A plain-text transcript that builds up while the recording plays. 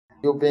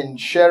You've been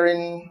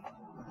sharing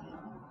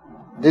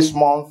this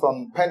month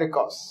on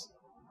Pentecost,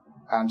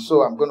 and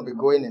so I'm going to be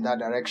going in that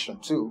direction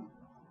too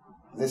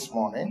this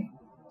morning.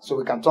 So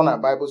we can turn our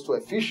Bibles to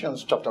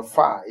Ephesians chapter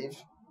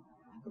 5,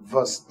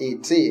 verse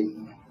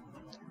 18.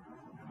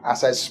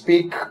 As I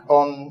speak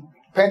on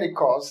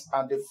Pentecost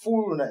and the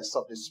fullness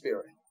of the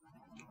Spirit.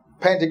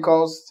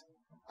 Pentecost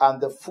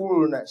and the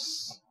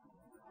fullness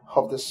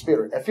of the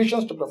Spirit.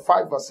 Ephesians chapter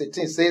 5, verse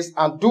 18 says,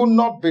 "And do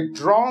not be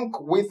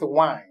drunk with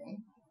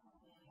wine,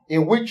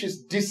 in which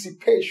is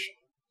dissipation,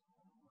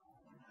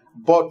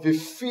 but be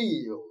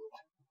filled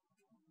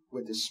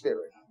with the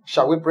Spirit."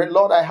 Shall we pray?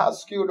 Lord, I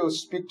ask you to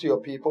speak to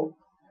your people,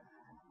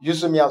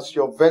 using me as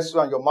your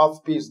vessel and your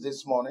mouthpiece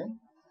this morning.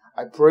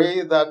 I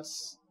pray that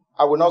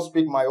I will not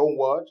speak my own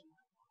word.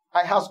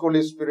 I ask,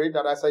 Holy Spirit,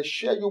 that as I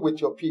share you with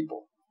your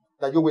people,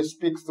 that you will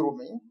speak through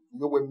me,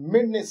 you will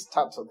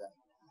minister to them.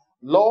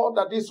 Lord,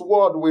 that this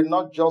word will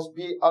not just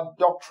be a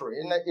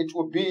doctrine, it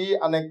will be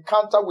an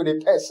encounter with a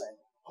person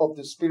of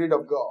the Spirit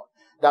of God.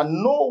 That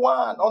no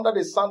one under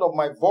the sound of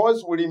my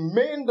voice will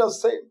remain the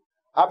same,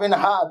 having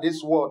heard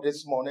this word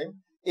this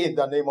morning, in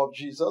the name of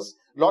Jesus.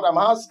 Lord, I'm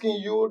asking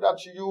you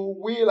that you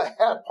will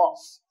help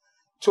us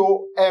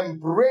to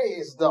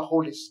embrace the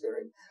Holy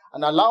Spirit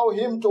and allow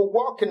him to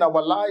work in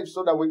our lives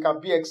so that we can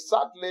be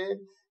exactly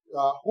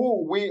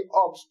who we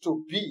ought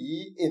to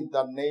be in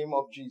the name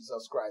of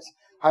Jesus Christ.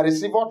 I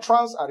receive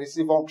utterance, I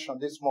receive unction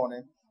this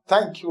morning.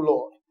 Thank you,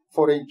 Lord,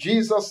 for in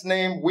Jesus'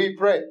 name we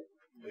pray.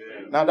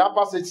 Amen. Now that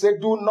passage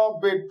said, "Do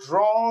not be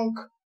drunk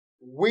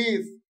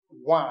with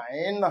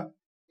wine,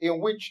 in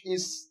which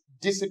is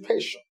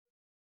dissipation,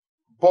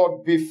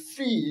 but be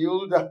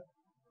filled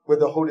with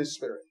the Holy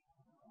Spirit."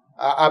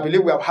 I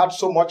believe we have heard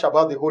so much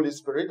about the Holy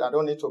Spirit. I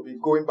don't need to be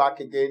going back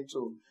again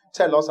to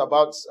tell us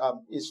about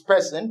his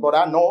person, but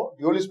I know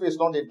the Holy Spirit is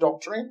not a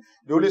doctrine.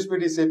 The Holy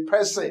Spirit is a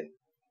person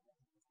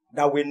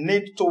that we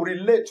need to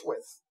relate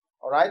with.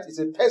 All right? It's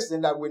a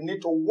person that we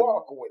need to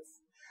work with.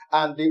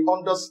 And the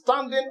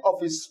understanding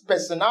of his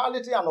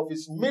personality and of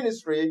his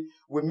ministry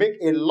will make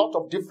a lot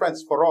of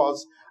difference for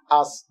us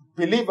as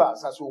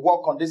believers as we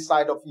walk on this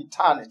side of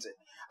eternity.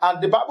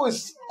 And the Bible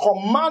is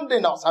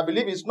commanding us, I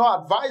believe it's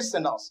not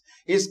advising us,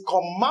 it's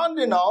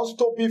commanding us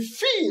to be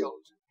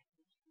filled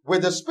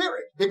with the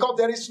Spirit. Because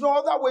there is no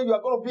other way you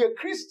are going to be a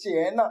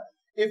Christian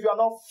if you are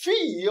not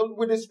filled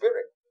with the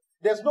Spirit.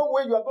 There's no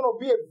way you are going to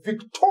be a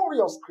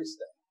victorious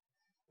Christian.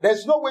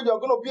 There's no way you are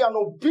going to be an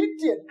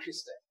obedient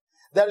Christian.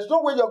 There is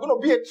no way you are going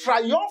to be a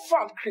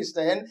triumphant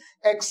Christian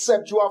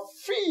except you are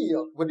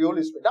filled with the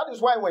Holy Spirit. That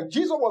is why when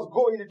Jesus was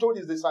going, he told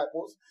his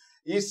disciples,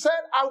 he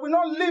said, "I will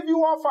not leave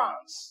you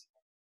orphans."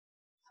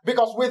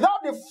 Because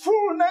without the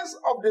fullness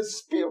of the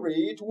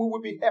Spirit, we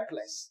will be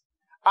helpless.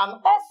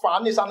 An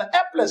orphan is an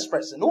helpless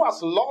person who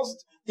has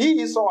lost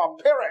his or her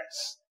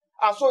parents.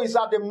 And so is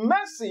at the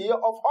mercy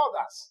of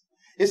others.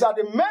 It's at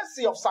the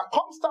mercy of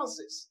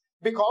circumstances.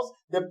 Because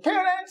the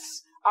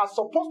parents are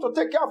supposed to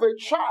take care of a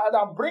child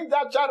and bring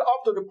that child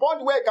up to the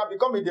point where he can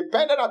become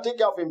independent and take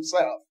care of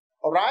himself.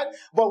 All right?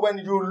 But when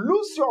you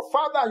lose your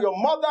father and your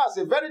mother at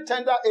a very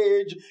tender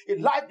age,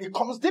 life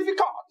becomes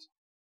difficult.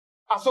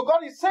 And so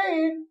God is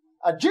saying,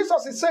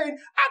 Jesus is saying,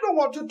 I don't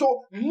want you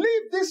to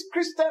live this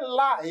Christian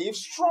life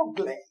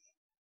struggling.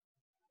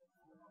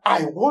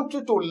 I want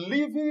you to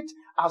live it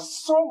as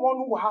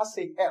someone who has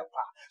a helper.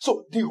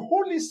 So the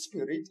Holy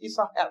Spirit is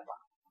a helper.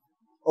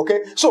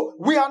 Okay? So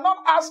we are not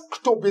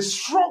asked to be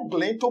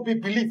struggling to be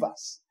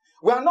believers.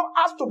 We are not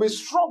asked to be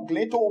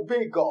struggling to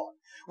obey God.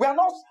 We are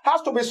not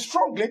asked to be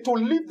struggling to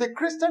live the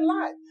Christian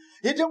life.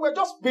 We're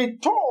just being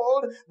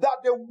told that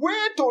the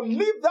way to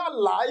live that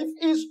life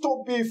is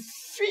to be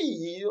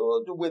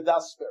filled with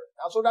that Spirit.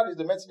 And so that is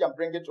the message I'm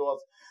bringing to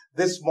us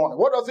this morning.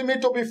 What does it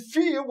mean to be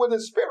filled with the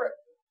Spirit?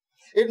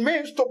 It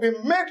means to be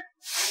made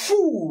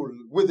full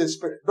with the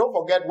Spirit. Don't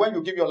forget, when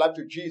you give your life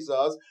to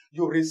Jesus,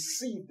 you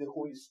receive the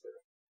Holy Spirit.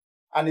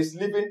 And it's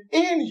living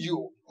in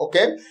you,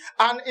 okay?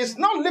 And it's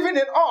not living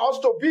in us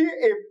to be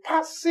a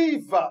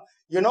passive,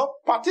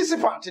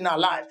 participant in our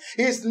life.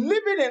 It's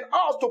living in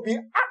us to be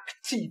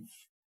active.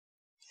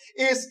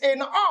 It's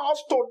in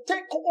us to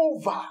take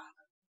over.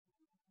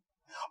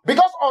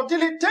 Because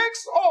until it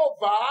takes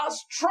over,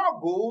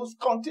 struggles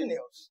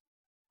continues.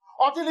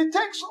 Until it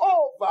takes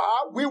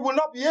over, we will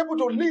not be able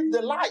to live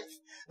the life.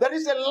 There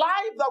is a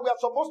life that we are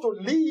supposed to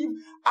live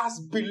as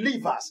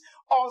believers.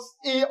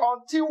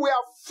 Until we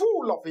are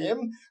full of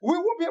him, we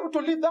won't be able to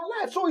live that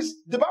life. So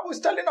the Bible is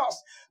telling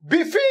us,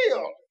 be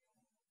filled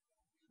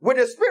with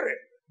the Spirit.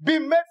 Be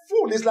made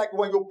full. It's like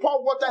when you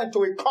pour water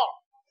into a cup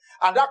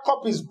and that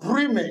cup is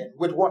brimming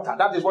with water.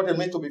 That is what it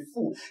means to be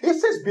full. It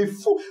says be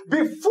full.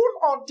 Be full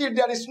until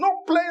there is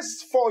no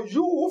place for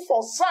you,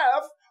 for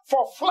self,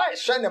 for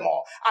flesh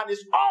anymore. And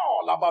it's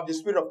all about the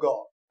Spirit of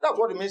God. That's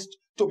what it means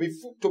to be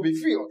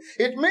filled.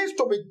 It means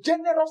to be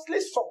generously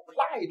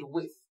supplied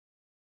with.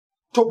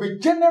 To be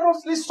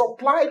generously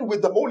supplied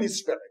with the Holy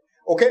Spirit.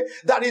 Okay?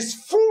 That His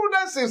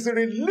fullness is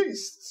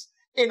released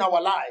in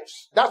our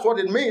lives. That's what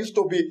it means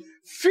to be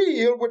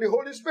filled with the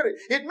Holy Spirit.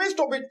 It means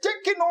to be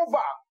taken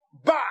over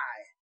by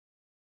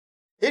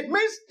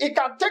means it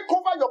can take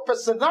over your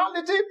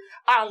personality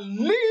and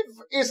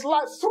live its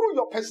life through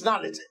your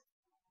personality.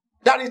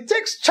 That it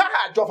takes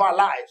charge of our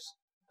lives.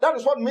 That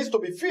is what it means to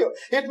be filled.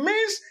 It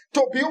means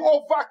to be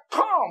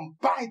overcome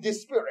by the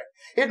Spirit.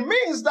 It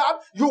means that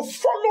you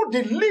follow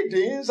the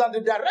leadings and the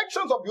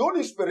directions of the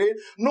Holy Spirit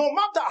no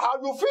matter how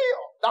you feel.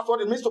 That's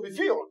what it means to be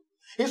filled.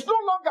 It's no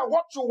longer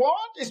what you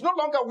want. It's no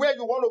longer where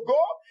you want to go.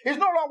 It's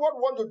no longer what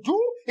you want to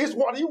do. It's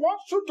what He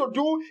wants you to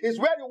do. It's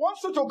where He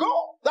wants you to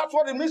go. That's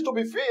what it means to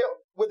be filled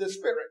with the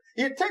Spirit.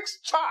 It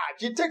takes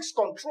charge. It takes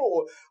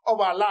control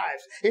of our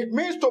lives. It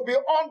means to be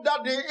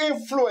under the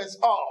influence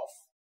of.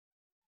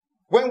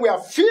 When we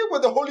are filled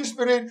with the Holy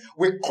Spirit,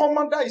 we come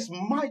under His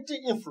mighty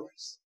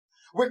influence.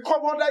 We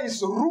come under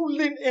His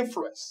ruling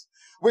influence.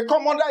 We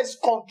come under His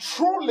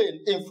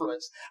controlling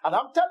influence. And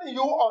I'm telling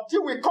you,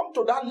 until we come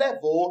to that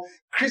level,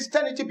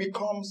 Christianity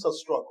becomes a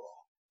struggle.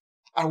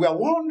 And we are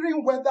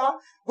wondering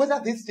whether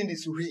this thing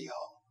is real.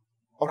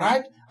 All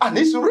right? And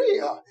it's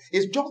real.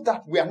 It's just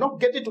that we are not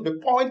getting to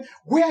the point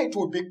where it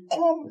will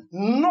become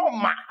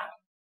normal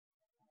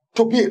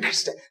to be a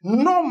Christian,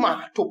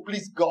 normal to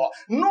please God,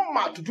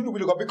 normal to do the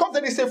will of God, because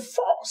there is a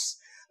force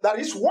that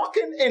is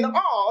working in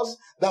us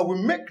that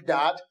will make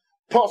that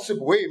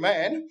possible.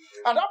 Amen.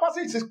 And that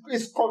passage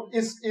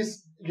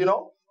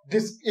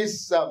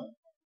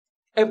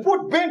a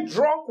put being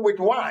drunk with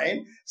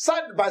wine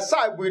side by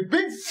side with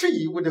being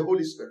filled with the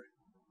Holy Spirit.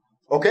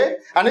 Okay?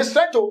 And it's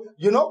trying to,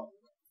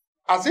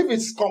 as if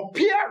it's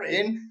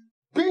comparing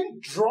being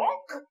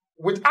drunk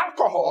with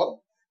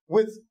alcohol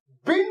with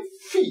being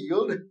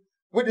filled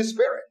with the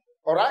Spirit.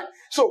 All right?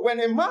 So when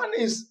a man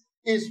is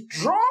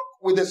drunk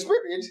with the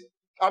Spirit,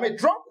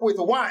 drunk with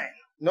wine,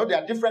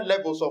 there are different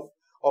levels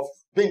of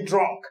being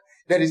drunk.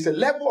 There is a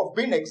level of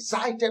being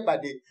excited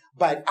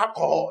by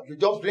alcohol. You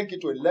just drink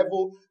it to a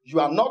level, you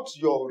are not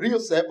your real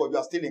self, but you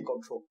are still in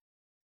control.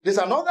 There's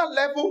another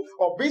level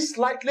of being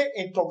slightly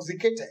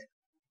intoxicated.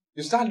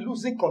 You start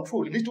losing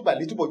control little by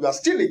little, but you are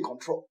still in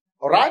control.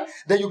 All right?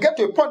 Then you get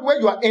to a point where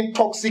you are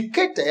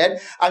intoxicated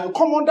and you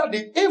come under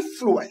the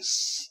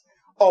influence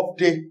of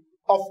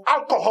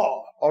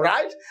alcohol. All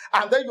right?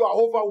 And then you are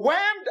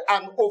overwhelmed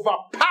and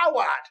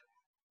overpowered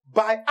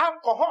by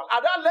alcohol.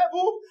 At that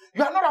level,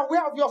 you are not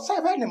aware of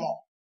yourself anymore.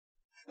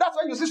 That's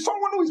why you see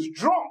someone who is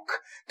drunk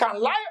can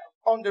lie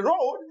on the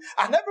road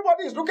and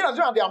everybody is looking at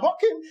you and they are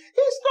mocking.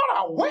 He's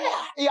not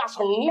aware. He has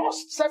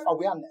lost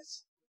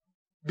self-awareness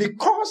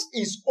because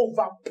he's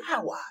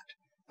overpowered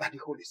by the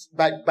Holy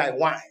Spirit, by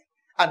wine.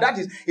 And that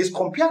is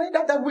comparing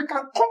that we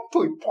can come to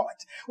a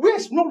point where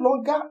it's no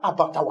longer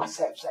about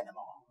ourselves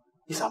anymore.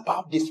 It's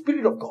about the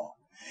Spirit of God.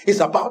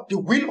 It's about the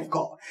will of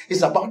God.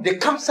 It's about the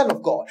counsel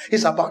of God.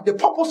 It's about the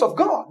purpose of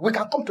God. We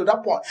can come to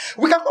that point.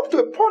 We can come to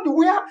a point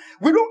where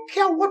we don't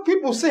care what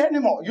people say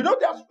anymore.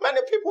 There's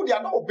many people, they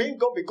are not obeying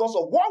God because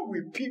of what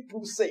will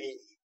people say.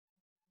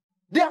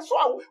 We are so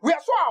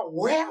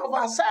aware of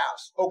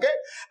ourselves, okay?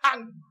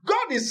 And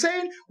God is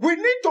saying we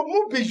need to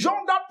move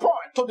beyond that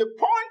point to the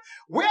point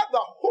where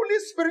the Holy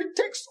Spirit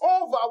takes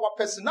over our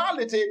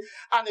personality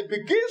and it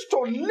begins to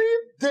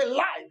live the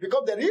life,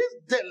 because there is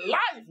the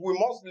life we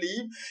must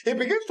live. It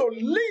begins to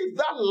live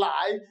that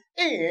life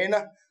in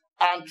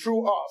and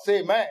through us.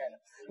 Amen.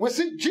 We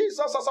see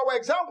Jesus as our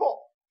example.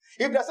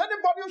 If there's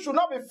anybody who should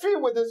not be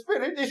filled with the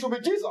Spirit, it should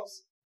be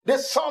Jesus, the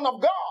Son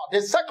of God,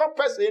 the second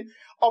person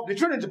of the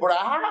Trinity. But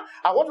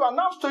I want to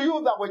announce to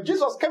you that when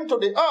Jesus came to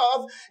the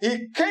earth,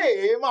 He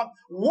came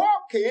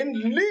walking,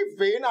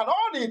 living, and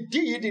all He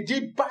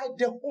did by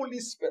the Holy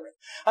Spirit.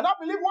 And I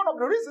believe one of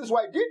the reasons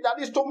why He did that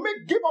is to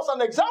give us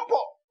an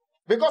example,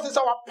 because it's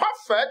our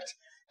perfect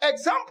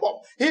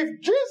example.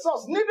 If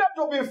Jesus needed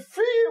to be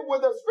filled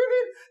with the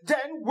Spirit,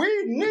 then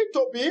we need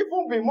to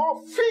even be more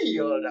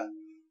filled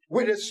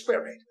with the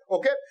Spirit.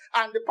 Okay?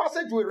 And the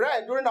passage we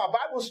read during our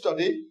Bible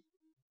study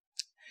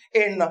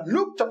in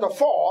Luke chapter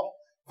 4,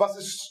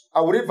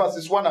 I will read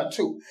verses 1 and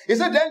 2. He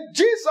said, then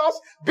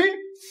Jesus, being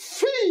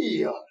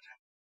filled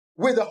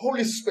with the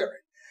Holy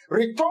Spirit,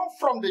 returned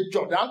from the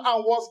Jordan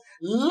and was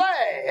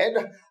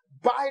led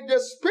by the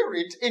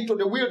Spirit into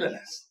the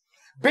wilderness,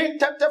 being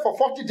tempted for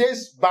 40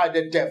 days by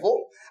the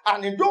devil.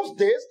 And in those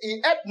days,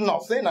 he ate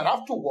nothing. And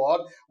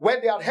afterward,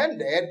 when they had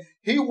ended,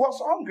 he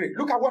was hungry.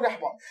 Look at what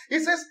happened. He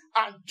says,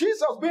 and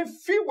Jesus, being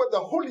filled with the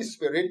Holy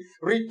Spirit,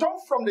 returned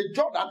from the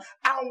Jordan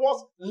and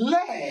was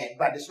led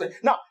by the Spirit.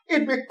 Now,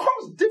 it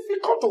becomes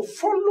difficult to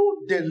follow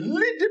the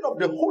leading of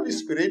the Holy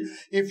Spirit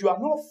if you are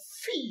not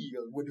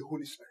filled with the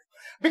Holy Spirit.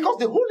 Because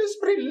the Holy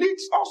Spirit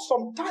leads us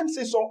sometimes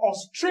on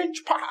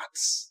strange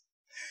paths.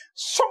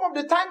 Some of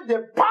the time,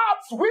 the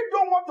paths we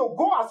don't want to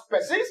go as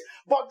persons,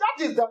 but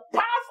that is the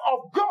path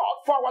of God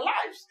for our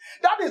lives.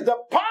 That is the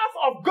path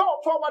of God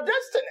for our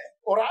destiny.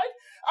 All right?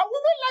 And we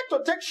would like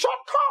to take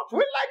shortcuts.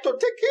 We like to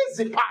take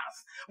easy paths.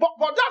 But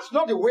that's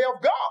not the way of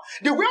God.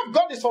 The way of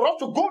God is for us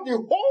to go the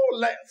whole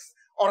length.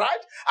 All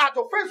right? And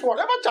to face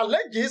whatever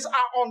challenges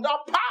are on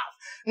that path.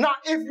 Now,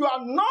 if you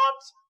are not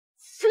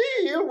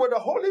filled with the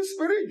Holy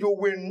Spirit, you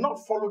will not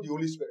follow the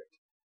Holy Spirit.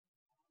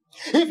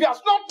 if he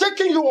has not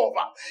taken you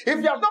over, if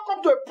he has not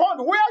come to a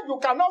point where you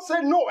cannot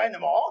say no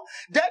anymore,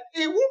 then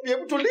he won't be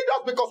able to lead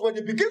us, because when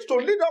he begins to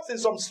lead us in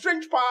some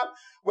strange path,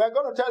 we're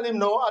going to tell him,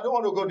 no, I don't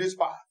want to go this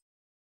path.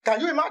 Can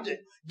you imagine?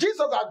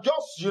 Jesus had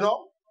just,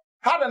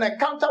 had an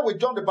encounter with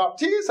John the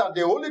Baptist, and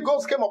the Holy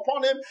Ghost came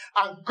upon him,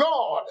 and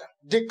God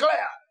declared,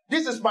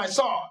 this is my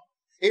son,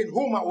 in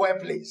whom I'm well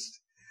pleased.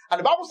 And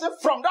the Bible says,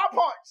 from that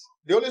point,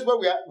 the Holy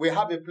Spirit will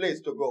have a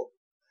place to go.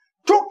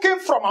 Took him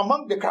from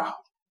among the crowd.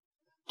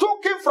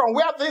 Took him from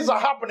where things are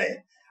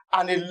happening,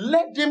 and he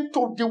led him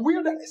to the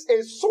wilderness,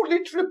 a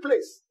solitary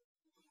place,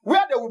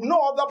 where there was no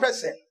other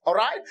person, all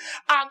right?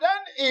 And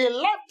then he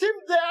left him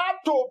there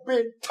to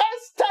be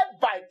tested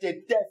by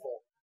the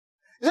devil.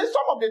 You see,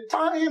 some of the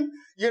time,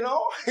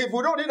 if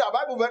we don't read our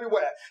Bible very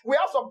well, we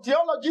have some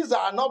theologies that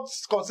are not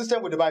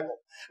consistent with the Bible.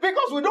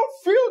 Because we don't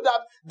feel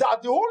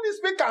that the Holy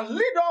Spirit can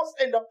lead us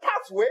in the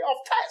pathway of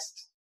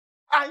test.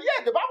 And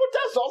yet, the Bible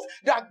tells us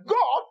that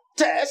God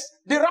tests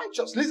the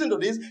righteous. Listen to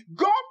this.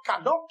 God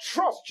cannot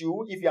trust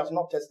you if he has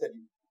not tested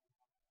you.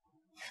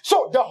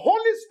 So, the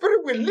Holy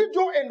Spirit will lead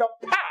you in the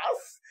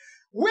path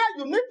where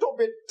you need to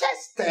be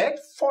tested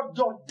for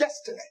your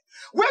destiny.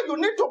 Where you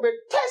need to be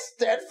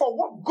tested for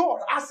what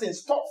God has in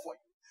store for you.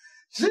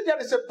 See, there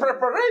is a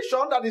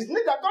preparation that is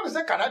needed. God is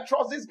saying, can I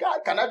trust this guy?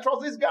 Can I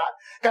trust this guy?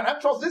 Can I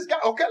trust this guy?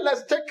 Okay,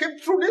 let's take him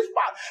through this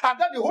path. And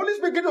then the Holy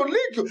Spirit will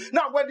lead you.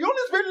 Now, when the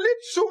Holy Spirit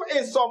leads you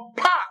in some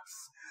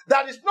paths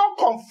that is not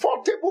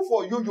comfortable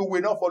for you, you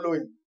will not follow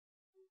him.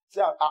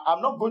 See,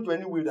 I'm not going to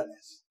any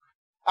wilderness.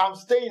 I'm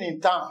staying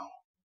in town.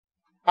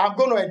 I'm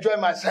going to enjoy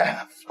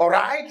myself, all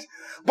right?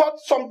 But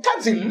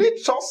sometimes he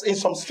leads us in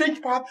some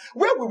strange path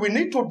where we will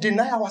need to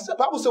deny ourselves. The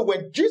Bible says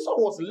when Jesus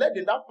was led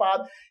in that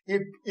path,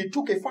 he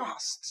took a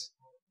fast.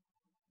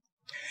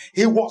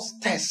 He was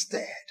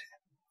tested.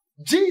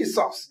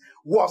 Jesus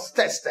was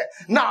tested.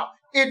 Now,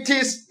 it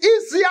is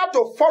easier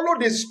to follow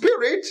the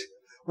Spirit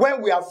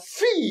when we are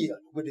filled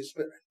with the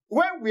Spirit.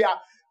 When we are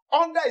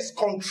under his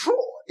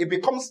control, it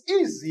becomes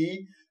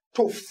easy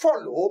to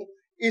follow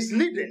is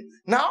leading.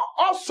 Now,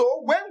 also,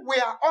 when we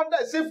are under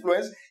his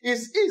influence,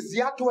 it's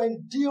easier to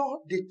endure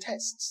the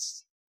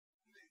tests.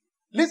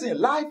 Listen,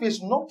 life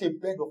is not a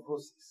bed of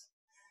roses.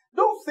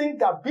 Don't think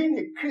that being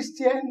a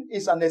Christian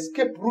is an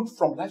escape route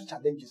from life's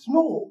challenges.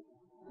 No.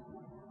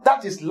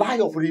 That is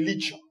lie of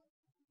religion.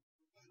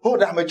 Oh,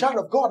 that I'm a child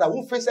of God, I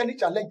won't face any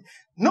challenge.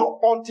 No,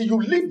 until you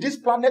leave this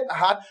planet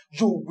Earth,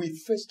 you will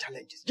face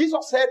challenges.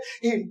 Jesus said,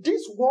 in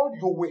this world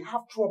you will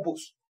have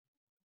troubles.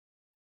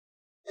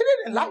 He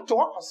didn't lie to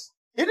us.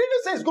 He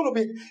didn't say it's going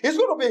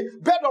to be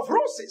bed of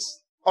roses.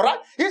 All right?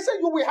 He said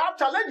you will have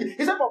challenges.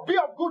 He said, but be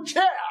of good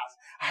cheer.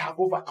 I have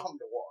overcome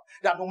the world.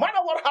 That no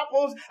matter what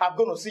happens, I'm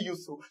going to see you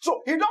through.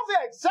 So he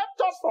doesn't exempt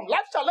us from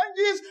life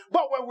challenges,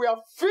 but when we are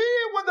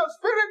filled with the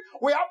Spirit,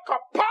 we have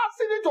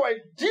capacity to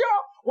endure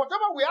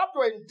whatever we have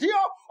to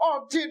endure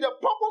until the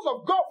purpose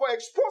of God for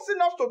exposing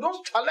us to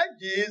those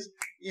challenges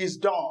is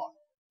done.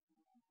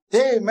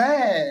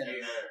 Amen.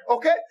 Amen.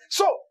 Okay?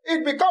 So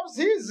it becomes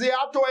easier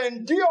to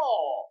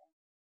endure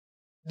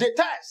the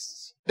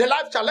tests, the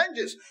life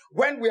challenges,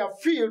 when we are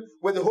filled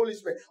with the Holy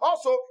Spirit.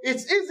 Also,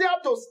 it's easier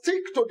to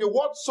stick to the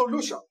word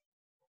solution.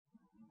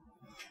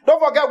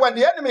 Don't forget when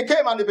the enemy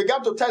came and they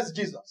began to test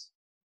Jesus.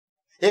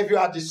 If you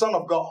are the Son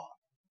of God,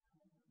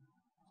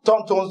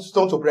 turn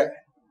stone to bread.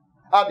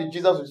 How did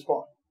Jesus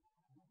respond?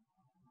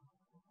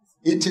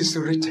 It is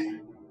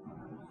written.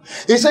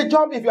 He said,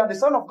 jump, if you are the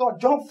Son of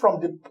God, jump from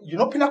the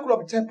pinnacle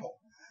of the temple.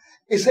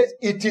 He says,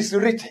 it is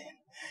written.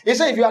 He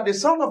said, if you are the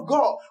Son of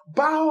God,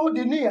 bow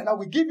the knee and I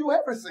will give you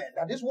everything.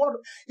 And this word,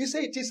 he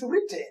said, it is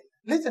written.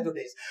 Listen to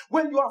this.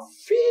 When you are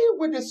filled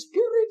with the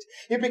Spirit,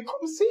 it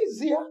becomes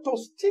easier to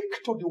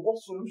stick to the word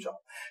solution.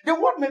 The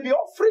word may be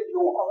offering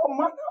you all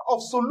manner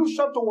of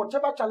solution to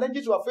whatever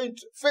challenges you are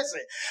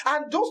facing.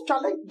 And those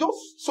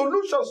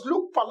solutions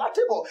look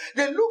palatable.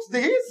 They look the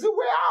easy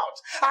way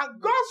out. And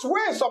God's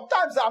way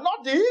sometimes are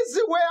not the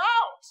easy way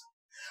out.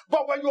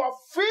 But when you are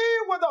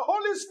filled with the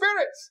Holy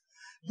Spirit,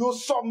 you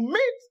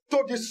submit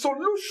to the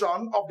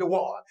solution of the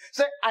word.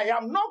 Say, I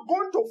am not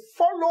going to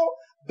follow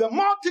the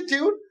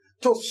multitude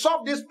to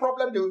solve this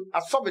problem they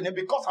are solving it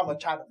because I'm a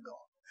child of God.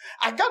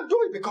 I can't do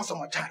it because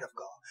I'm a child of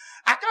God.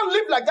 I can't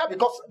live like that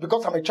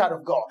because I'm a child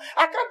of God.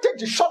 I can't take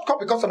the shortcut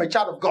because I'm a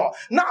child of God.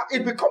 Now,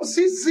 it becomes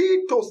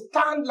easy to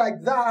stand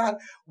like that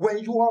when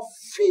you are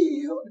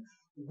filled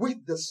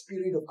with the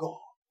Spirit of God.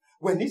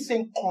 When He's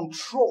in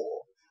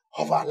control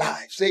of our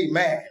lives.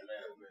 Amen.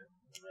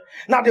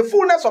 Now, the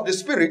fullness of the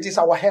Spirit is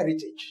our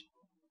heritage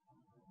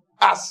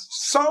as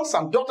sons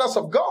and daughters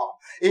of God.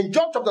 In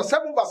John chapter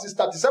 7, verses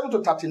 37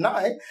 to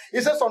 39,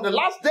 it says, on the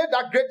last day,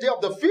 that great day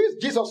of the feast,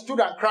 Jesus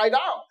stood and cried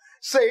out,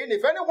 saying,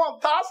 if anyone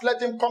thirsts,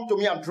 let him come to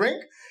me and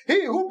drink.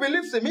 He who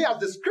believes in me, as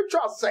the scripture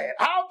has said,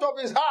 out of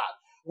his heart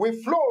will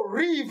flow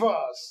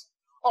rivers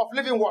of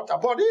living water.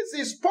 But this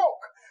he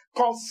spoke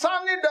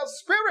concerning the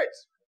Spirit,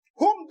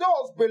 whom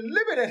those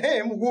believing in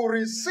him will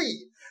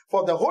receive.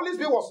 For the Holy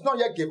Spirit was not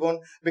yet given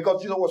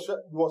because Jesus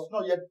was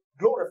not yet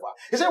glorified.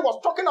 He said he was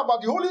talking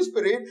about the Holy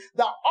Spirit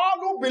that all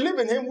who believe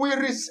in him will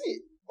receive.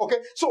 Okay,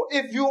 so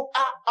if you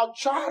are a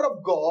child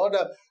of God,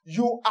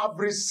 you have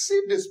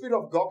received the Spirit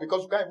of God,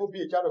 because you can't even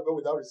be a child of God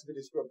without receiving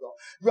the Spirit of God.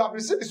 You have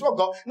received the Spirit of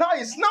God. Now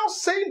it's now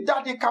saying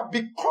that it can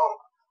become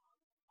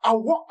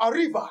a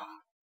river.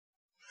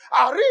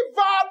 A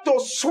river to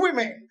swim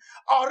in.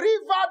 A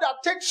river that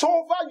takes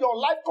over your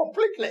life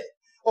completely.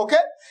 Okay?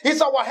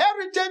 It's our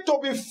heritage to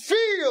be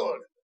filled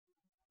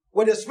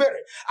with the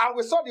Spirit. And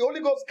we saw the Holy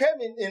Ghost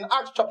came in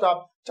Acts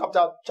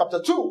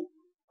chapter 2.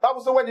 That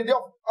was when the day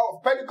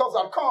of Pentecost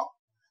had come.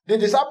 The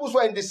disciples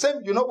were in the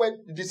same,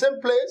 the same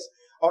place.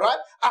 All right?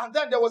 And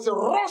then there was a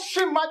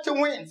rushing mighty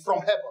wind from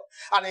heaven.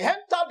 And it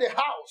entered the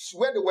house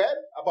where they were,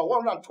 about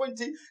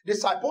 120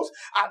 disciples.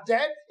 And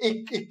then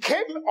it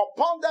came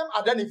upon them,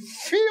 and then it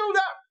filled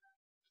them.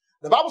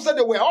 The Bible said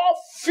they were all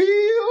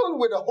filled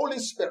with the Holy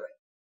Spirit.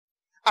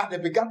 And they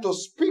began to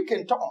speak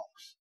in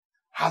tongues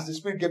as the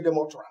Spirit gave them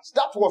utterance.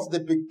 That was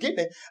the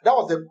beginning. That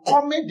was the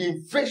coming, the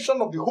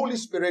invasion of the Holy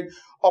Spirit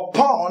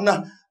upon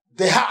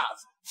the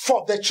earth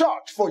for the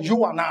church, for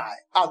you and I,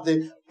 as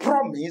the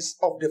promise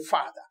of the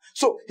Father.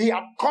 So he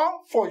had come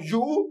for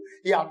you.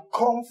 He had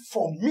come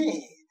for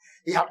me.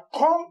 He had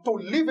come to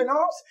live in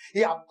us.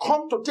 He had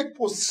come to take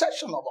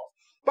possession of us.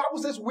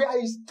 Bible says we are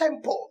his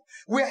temple.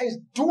 We are his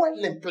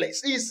dwelling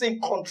place. He is in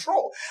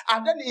control.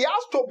 And then he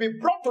has to be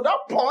brought to that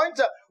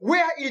point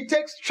where he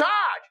takes charge.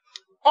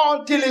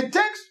 Until he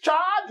takes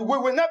charge, we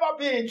will never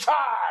be in charge.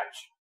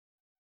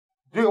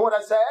 Do you hear what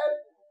I said?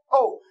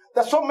 Oh,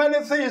 there's so many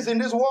things in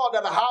this world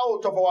that are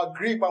out of our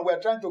grip, and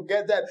we're trying to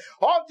get there.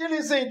 Until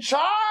he's in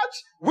charge,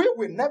 we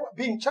will never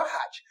be in charge.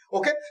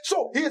 Okay?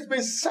 So he's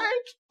been sent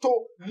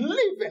to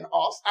live in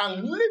us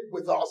and live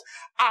with us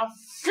and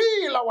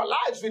fill our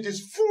lives with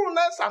his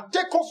fullness and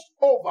take us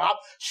over,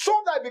 so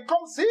that it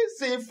becomes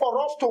easy for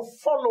us to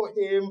follow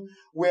him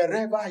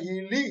wherever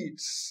he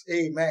leads.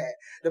 Amen.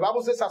 The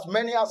Bible says, as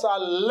many as are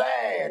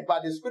led by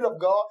the Spirit of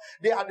God,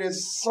 they are the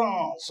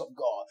sons of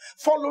God.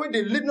 Following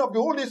the leading of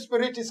the Holy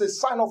Spirit is a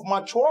sign of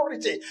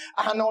maturity.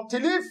 And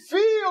until he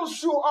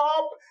fills you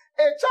up,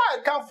 a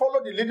child can't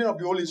follow the leading of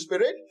the Holy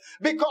Spirit,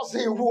 because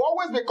he will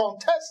always be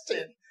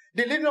contesting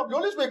the leading of the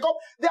Holy Spirit. Because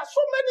there are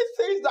so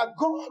many things that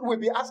God will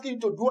be asking you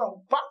to do,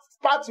 and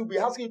parts will be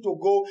asking you to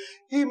go.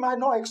 He might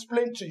not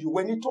explain to you.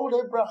 When he told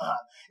Abraham,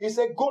 he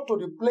said, go to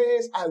the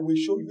place I will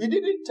show you. He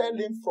didn't tell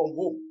him from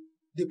whom,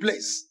 the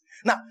place.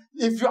 Now,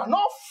 if you are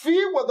not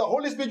filled with the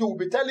Holy Spirit, you will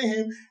be telling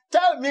him,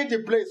 tell me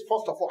the place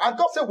first of all. And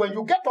God said, when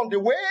you get on the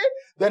way,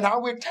 then I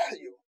will tell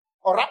you.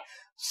 All right?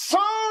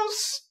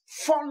 Sons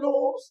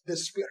follows the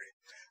Spirit.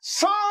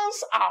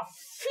 Sons are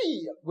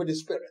filled with the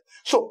Spirit.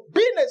 So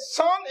being a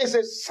son is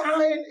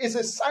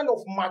a sign of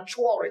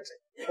maturity.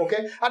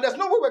 Okay? And there's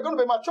no way we're going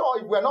to be mature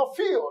if we're not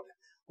filled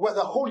with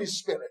the Holy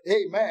Spirit.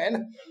 Amen.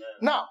 Amen.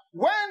 Now,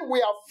 when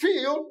we are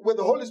filled with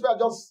the Holy Spirit,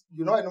 just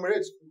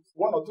enumerate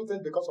one or two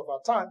things because of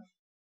our time.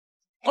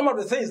 Some of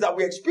the things that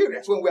we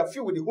experience when we are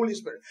filled with the Holy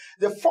Spirit.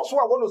 The first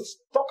one I want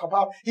to talk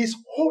about is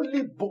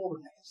holy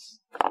boldness.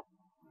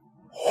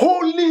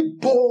 Holy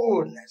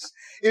boldness.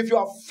 If you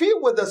are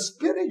filled with the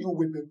Spirit, you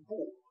will be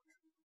bold.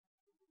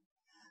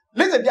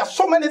 Listen, there are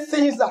so many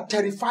things that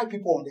terrify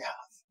people on the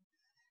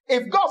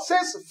earth. If God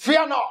says,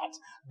 fear not,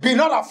 be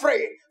not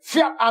afraid,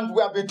 fear, and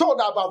we have been told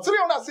that about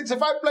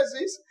 365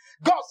 places,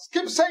 God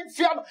keeps saying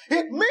fear not.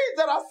 It means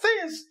there are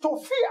things to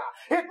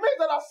fear. It means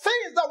there are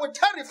things that will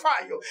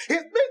terrify you.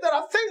 It means there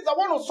are things that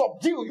want to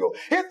subdue you.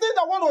 It means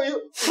that want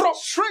to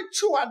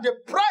frustrate you and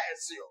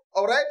depress you.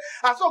 All right?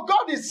 And so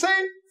God is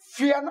saying,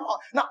 fear not.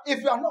 Now,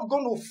 if you are not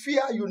going to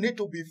fear, you need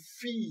to be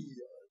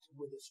filled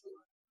with the Spirit.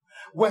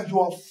 When you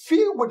are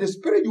filled with the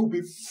Spirit, you will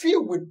be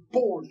filled with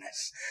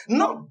boldness,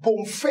 not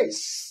bone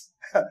face.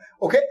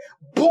 Okay?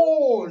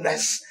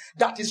 Boldness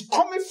that is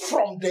coming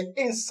from the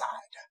inside.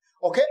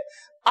 Okay?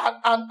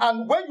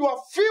 And when you are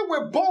filled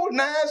with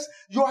boldness,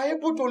 you are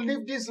able to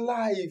live this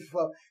life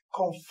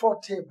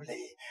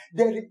comfortably.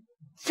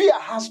 Fear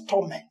has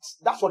torment.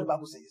 That's what the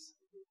Bible says.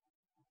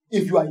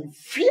 If you are in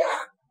fear,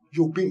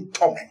 you'll be in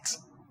torment.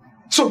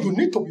 So you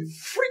need to be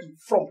free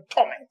from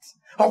torment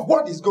of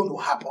what is going to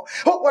happen.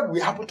 What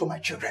will happen to my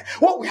children?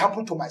 What will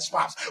happen to my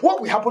spouse?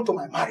 What will happen to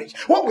my marriage?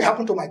 What will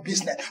happen to my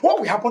business? What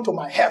will happen to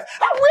my health?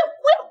 And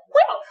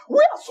we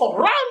are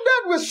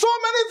surrounded with so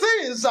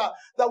many things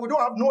that we don't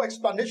have no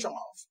explanation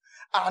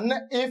of. And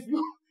if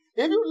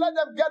you let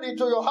them get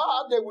into your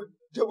heart, they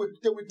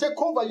will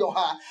take over your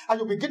heart,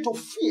 and you begin to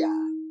fear.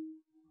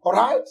 All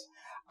right?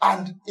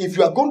 And if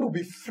you are going to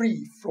be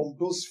free from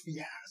those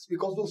fears,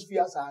 because those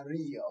fears are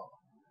real,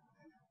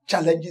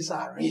 challenges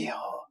are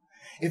real.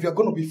 If you're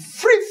going to be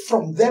free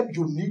from them,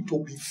 you need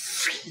to be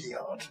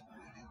filled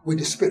with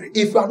the Spirit.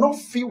 If you are not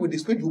filled with the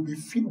Spirit, you'll be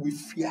filled with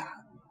fear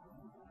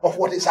of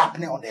what is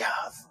happening on the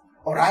earth.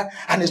 All right?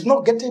 And it's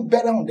not getting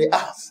better on the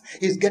earth.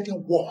 It's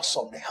getting worse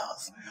on the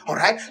earth. All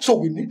right? So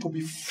we need to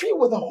be filled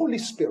with the Holy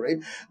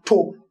Spirit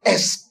to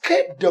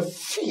escape the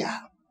fear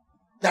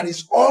that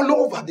is all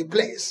over the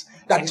place,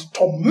 that is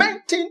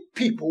tormenting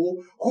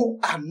people who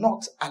are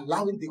not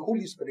allowing the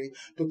Holy Spirit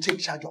to take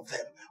charge of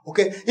them.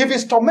 Okay? If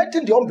it's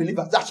tormenting the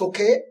unbelievers, that's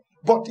okay.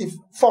 But if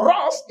for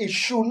us, we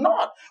should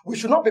not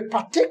be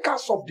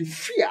partakers of the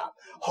fear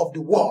of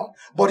the world.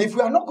 But if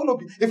we are going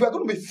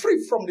to be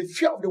free from the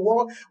fear of the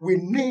world, we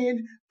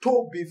need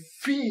to be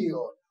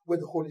filled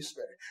with the Holy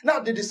Spirit. Now,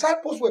 the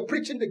disciples were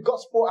preaching the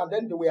gospel, and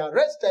then they were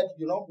arrested,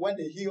 when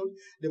they healed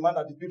the man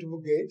at the beautiful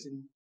gate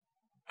in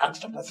Acts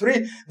chapter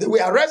 3. They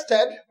were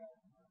arrested,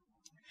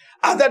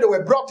 and then they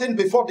were brought in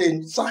before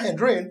the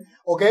Sanhedrin,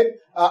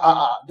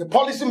 the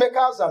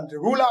policymakers and the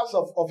rulers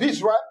of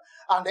Israel,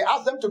 and they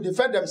asked them to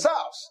defend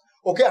themselves.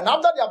 Okay, and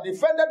after they have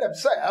defended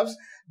themselves,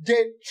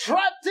 they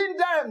threatened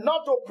them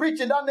not to preach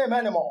in that name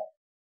anymore.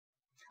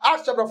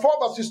 Acts chapter 4,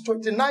 verses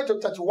 29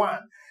 to 31.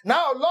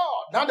 Now,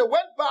 Lord, now they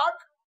went back,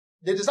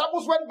 the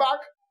disciples went back,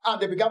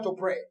 and they began to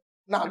pray.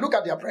 Now, look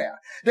at their prayer.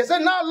 They said,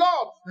 now,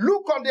 Lord,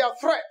 look on their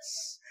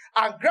threats,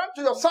 and grant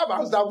to your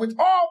servants that with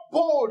all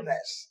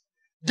boldness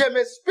they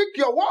may speak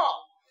your word,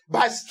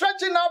 by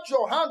stretching out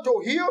your hand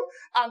to heal,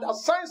 and that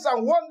signs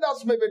and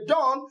wonders may be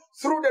done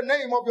through the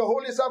name of your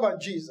holy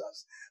servant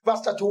Jesus.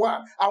 Verse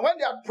 31. And when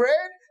they had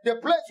prayed, the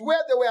place where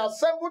they were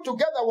assembled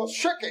together was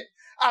shaken,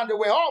 and they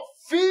were all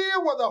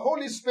filled with the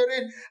Holy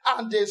Spirit,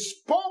 and they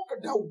spoke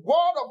the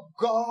word of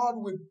God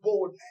with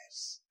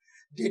boldness.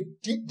 They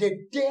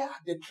dared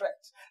the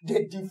threat.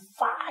 They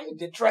defied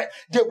the threat.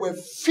 They were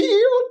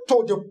filled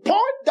to the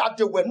point that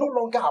they were no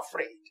longer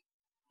afraid.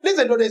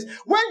 Listen to this.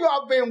 When you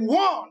have been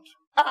warned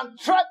and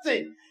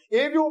threatened,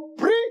 if you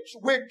preach,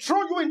 we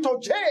throw you into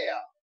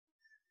jail.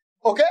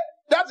 Okay?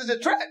 That is the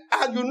threat.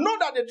 And you know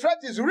that the threat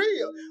is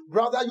real.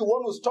 Brother, you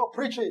want to stop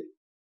preaching.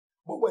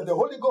 But when the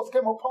Holy Ghost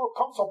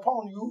comes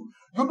upon you,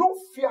 you don't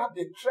fear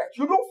the threat.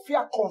 You don't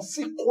fear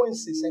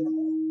consequences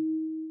anymore.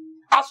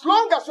 As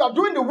long as you are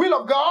doing the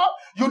will of God,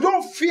 you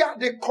don't fear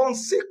the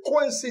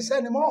consequences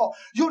anymore.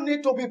 You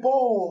need to be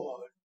bold.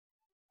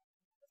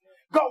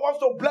 God wants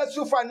to bless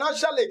you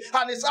financially,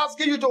 and is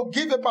asking you to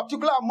give a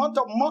particular amount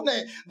of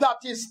money that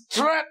is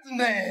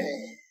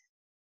threatening.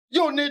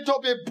 You need to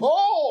be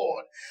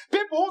bold.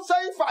 People who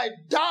say, if I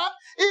die,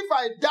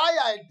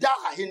 I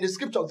die. In the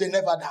scriptures, they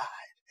never died.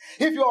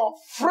 If you're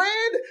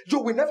afraid, you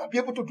will never be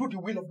able to do the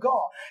will of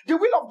God. The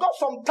will of God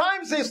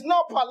sometimes is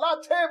not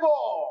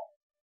palatable.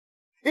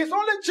 It's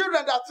only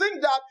children that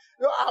think that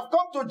I've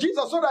come to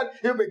Jesus so that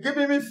he'll be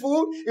giving me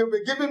food, he'll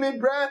be giving me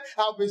bread,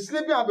 I'll be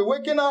sleeping, I'll be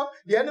waking up,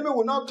 the enemy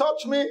will not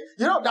touch me.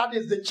 That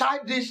is the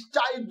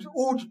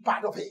childhood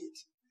part of it.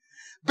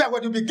 But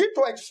when you begin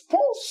to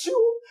expose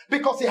you,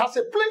 because he has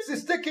a place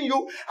he's taking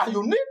you, and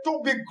you need to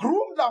be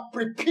groomed and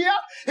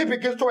prepared, he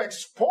begins to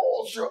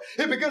expose you.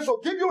 He begins to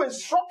give you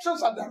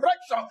instructions and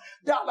direction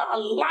that are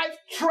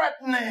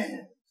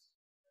life-threatening.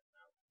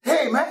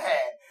 Amen.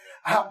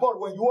 But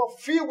when you are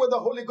filled with the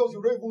Holy Ghost,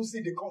 you don't even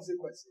see the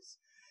consequences.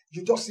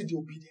 You just see the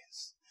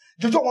obedience.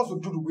 You just want to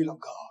do the will of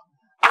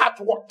God at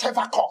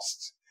whatever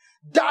cost.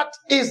 That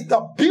is the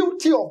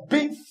beauty of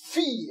being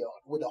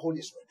filled with the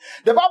Holy Spirit.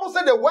 The Bible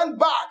said they went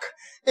back.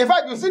 In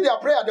fact, you see their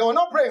prayer. They were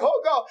not praying,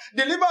 oh God,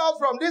 deliver us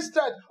from this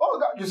threat. Oh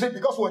God, you see,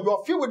 because when you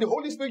are filled with the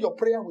Holy Spirit, your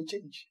prayer will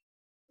change.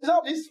 It's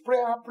not this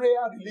prayer,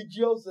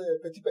 religious,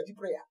 petty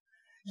prayer.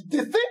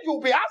 The thing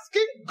you'll be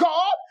asking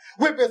God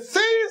will be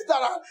things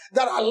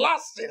that are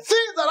lasting,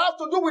 things that have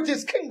to do with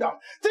His kingdom,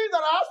 things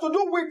that have to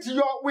do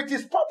with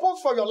His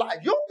purpose for your life.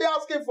 You'll be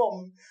asking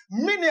for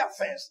many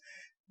things.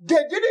 They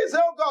didn't say,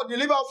 oh God,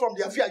 deliver us from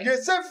their fear. They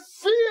said,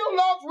 fill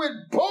us with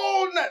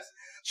boldness,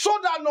 so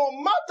that no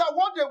matter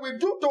what they will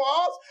do to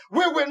us,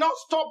 we will not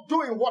stop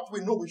doing what we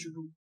know we should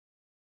do.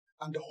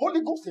 And the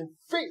Holy Ghost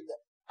infilled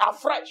them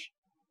afresh.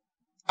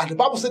 And the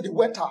Bible said they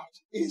went out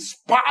in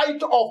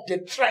spite of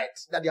the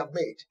threats that they have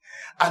made.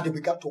 And they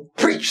began to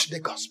preach the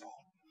gospel.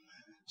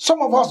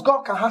 Some of us,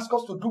 God can ask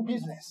us to do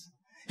business.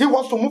 He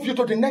wants to move you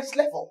to the next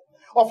level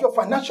of your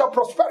financial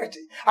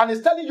prosperity. And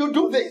He's telling you,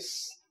 do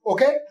this.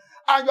 Okay?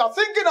 And you are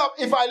thinking of,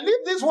 if I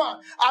leave this one,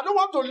 I don't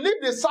want to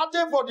leave the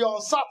certain for the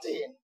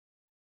uncertain.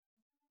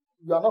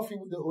 You are not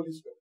filled with the Holy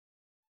Spirit.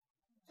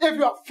 If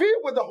you are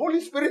filled with the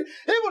Holy Spirit,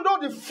 even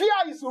though the fear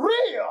is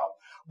real,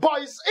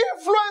 but His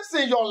influence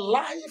in your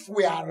life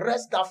will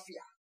arrest that fear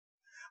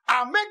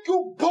and make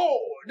you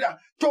bold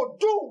to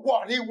do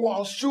what He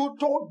wants you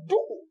to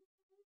do.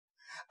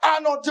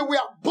 And until we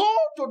are bold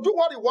to do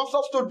what He wants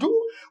us to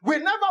do, we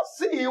never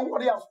see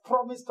what He has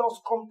promised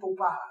us come to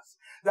pass.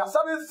 There are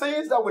certain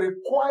things that will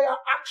require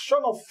action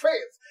of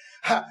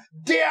faith,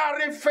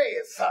 daring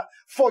faith,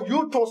 for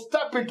you to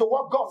step into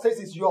what God says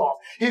is yours.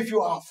 If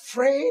you are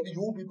afraid, you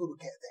won't be able to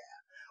get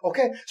there.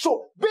 Okay,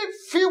 so being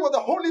filled with the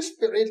Holy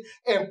Spirit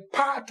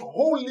impart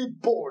holy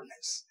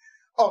boldness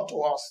unto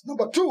us.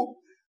 Number 2,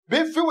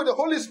 being filled with the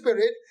Holy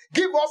Spirit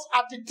give us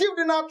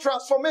attitudinal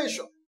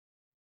transformation.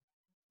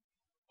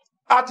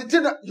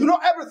 Attitude,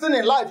 everything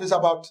in life is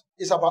about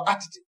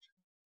attitude.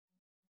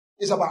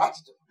 It's about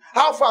attitude.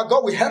 How far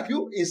God will help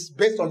you is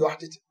based on your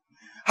attitude.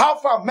 How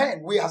far men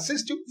will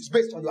assist you is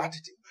based on your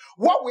attitude.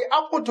 What will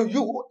happen to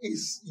you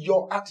is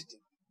your attitude.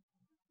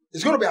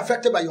 It's going to be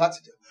affected by your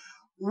attitude.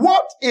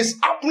 What is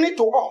happening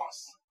to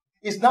us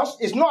is not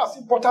as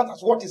important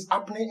as what is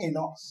happening in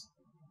us.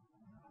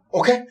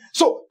 Okay?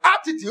 So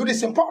attitude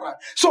is important.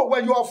 So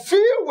when you are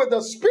filled with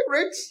the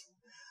Spirit,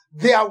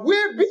 there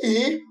will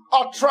be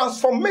a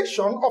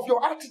transformation of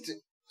your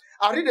attitude.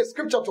 I read a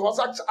scripture to us,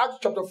 Acts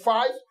chapter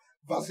 5,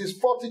 verses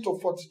 40 to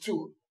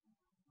 42.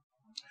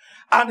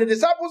 And the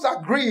disciples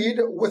agreed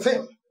with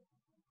him.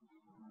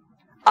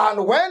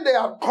 And when they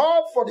had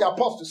called for the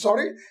apostles,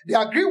 they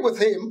agreed with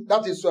him,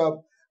 that is,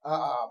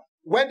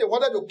 when they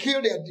wanted to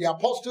kill the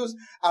apostles,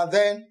 and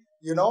then,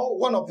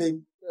 one of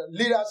the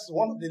leaders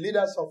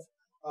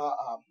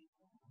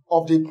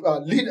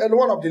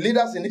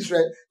in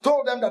Israel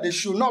told them that they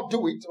should not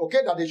do it,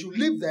 okay, that they should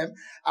leave them.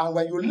 And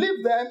when you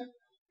leave them,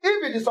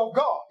 if it is of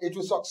God, it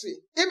will succeed.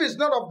 If it's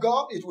not of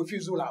God, it will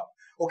fizzle out.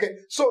 Okay,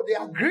 so they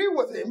agree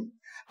with him.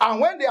 And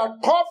when they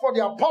had called for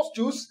the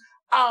apostles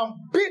and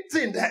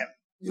beaten them,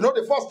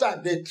 the first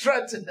time they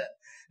threatened them.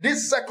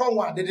 This second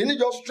one, they didn't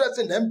just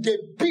threaten them, they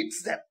beat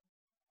them.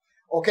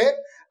 Okay,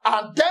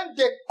 and then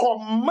they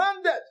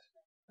commanded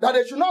that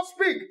they should not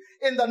speak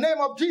in the name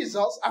of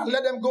Jesus and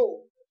let them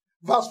go.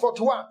 Verse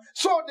 41.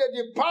 So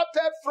they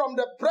departed from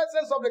the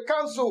presence of the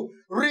council,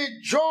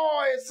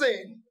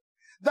 rejoicing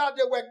that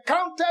they were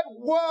counted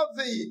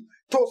worthy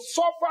to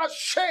suffer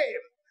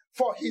shame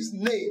for his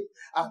name.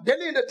 And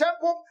daily in the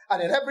temple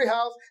and in every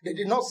house, they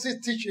did not cease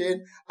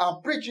teaching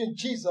and preaching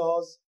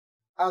Jesus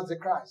as the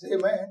Christ.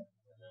 Amen.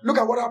 Look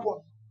at what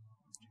happened.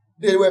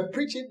 They were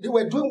preaching, they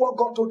were doing what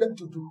God told them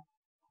to do.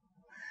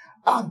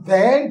 And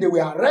then they were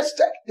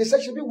arrested. They said,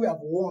 we have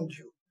warned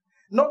you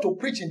not to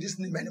preach in this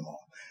name anymore.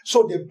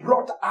 So they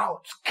brought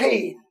out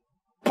Cain,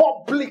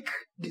 public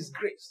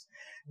disgrace.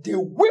 They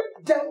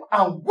whipped them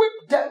and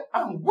whipped them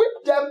and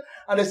whipped them.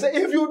 And they said,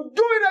 if you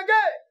do it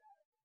again,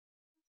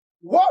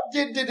 what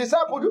did the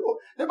disciples do?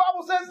 The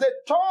Bible says they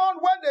turned,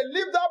 when they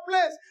left that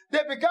place,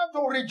 they began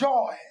to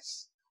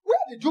rejoice. Where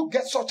did you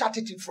get such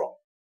attitude from?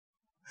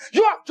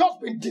 You have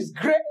just been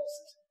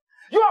disgraced.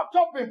 You have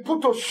just been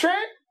put to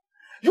shame.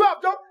 You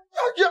have just,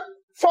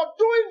 for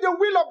doing the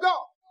will of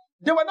God.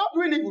 They were not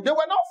doing evil. They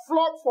were not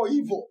flogged for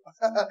evil.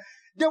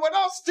 They were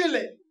not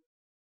stealing.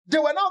 They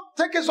were not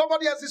taking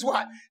somebody else's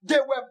wife. They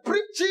were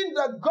preaching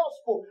the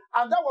gospel.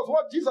 And that was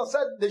what Jesus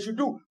said they should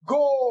do.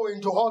 Go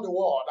into all the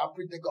world and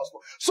preach the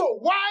gospel. So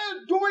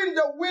while doing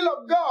the will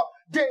of God,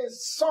 they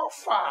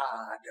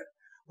suffered.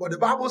 But the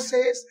Bible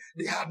says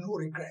they had no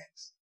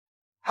regrets.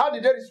 How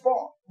did they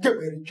respond? They were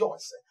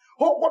rejoicing.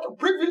 Oh, what a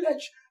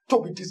privilege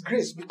to be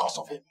disgraced because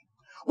of him.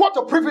 What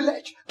a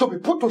privilege to be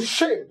put to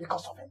shame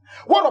because of him.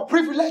 What a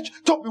privilege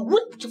to be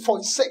whipped for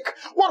his sake.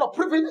 What a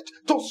privilege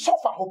to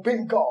suffer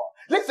obeying God.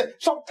 Listen,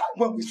 sometimes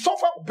when we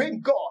suffer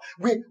obeying God,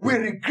 we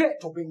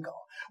regret obeying God.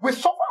 We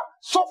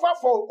suffer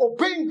for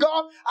obeying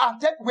God,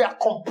 and then we are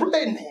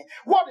complaining.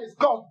 What is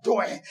God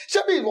doing?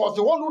 Maybe it was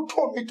the one who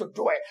told me to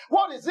do it.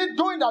 What is it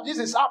doing that this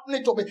is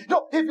happening to me?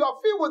 No, if you are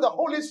filled with the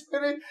Holy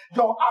Spirit,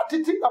 your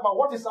attitude about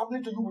what is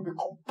happening to you will be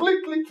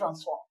completely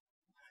transformed.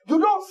 You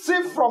don't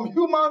see from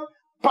human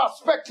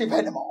perspective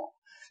anymore.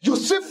 You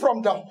see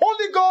from the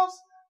Holy Ghost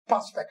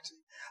perspective.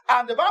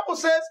 And the Bible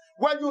says,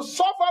 when you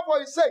suffer for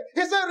his sake,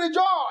 he said,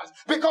 rejoice,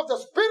 because the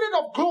Spirit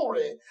of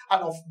glory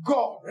and of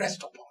God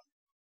rests upon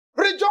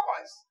you.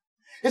 Rejoice.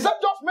 He said,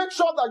 just make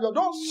sure that you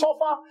don't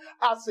suffer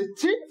as a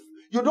thief.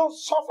 You don't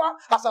suffer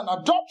as an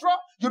adulterer.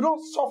 You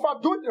don't suffer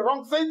doing the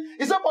wrong thing.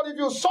 He said, but if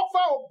you suffer,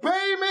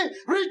 obey me,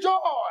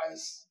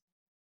 rejoice.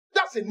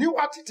 That's a new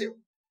attitude.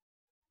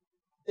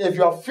 If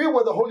you are filled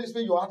with the Holy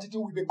Spirit, your attitude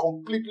will be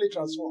completely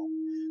transformed.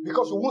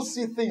 Because you won't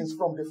see things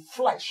from the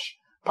flesh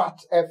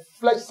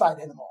side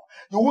anymore.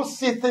 You won't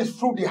see things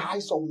through the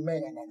eyes of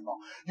men anymore.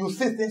 You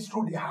see things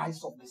through the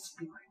eyes of the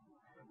Spirit,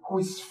 who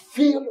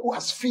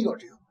has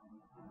filled you.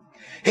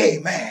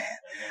 Amen.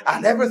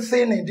 And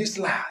everything in this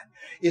life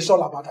is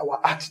all about our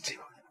attitude.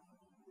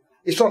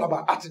 It's all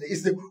about attitude.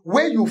 It's the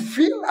way you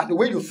feel and the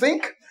way you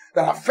think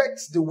that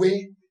affects the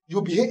way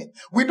you behave.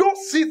 We don't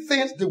see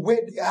things the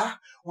way they are.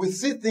 We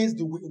see things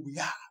the way we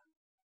are.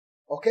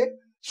 Okay?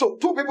 So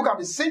two people can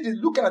be seen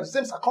looking at the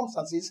same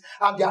circumstances,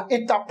 and they are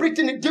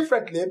interpreting it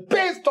differently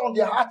based on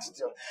their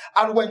attitude.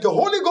 And when the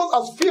Holy Ghost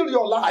has filled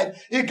your life,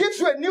 He gives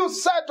you a new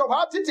set of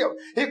attitude.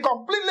 He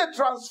completely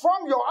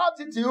transforms your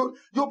attitude.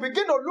 You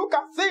begin to look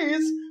at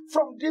things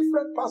from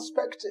different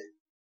perspectives.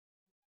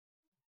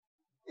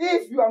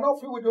 If you are not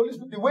filled with the Holy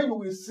Spirit, the way you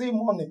will see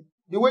money,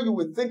 the way you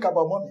will think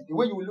about money, the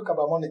way you will look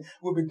about money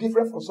will be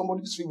different from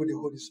somebody who's filled with the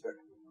Holy Spirit.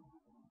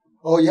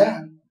 Oh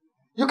yeah.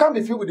 You can't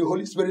be filled with the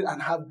Holy Spirit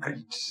and have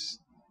greed.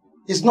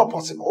 It's not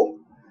possible.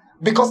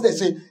 Because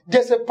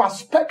there's a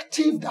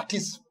perspective that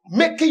is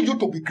making you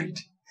to be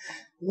greedy.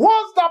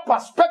 Once that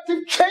perspective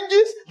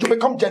changes, you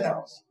become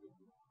generous.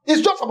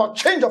 It's just about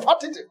change of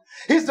attitude.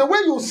 It's the way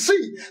you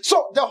see.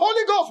 So the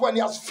Holy Ghost, when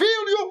He has filled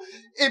you,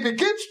 He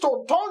begins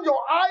to turn your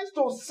eyes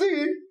to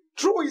see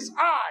through His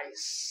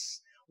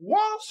eyes.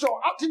 Once your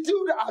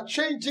attitude are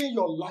changing,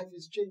 your life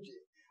is changing.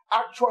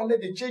 Actually,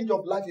 the change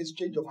of life is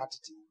change of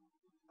attitude.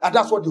 And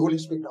that's what the Holy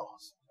Spirit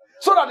does.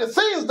 So that the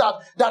things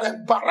that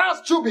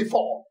embarrassed you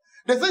before,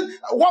 the thing,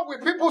 what will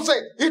people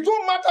say? It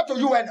won't matter to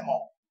you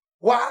anymore.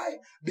 Why?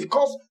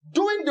 Because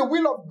doing the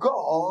will of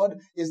God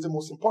is the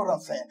most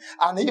important thing.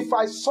 And if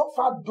I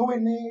suffer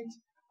doing it,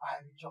 I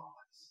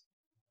rejoice.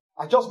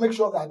 I just make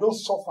sure that I don't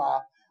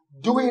suffer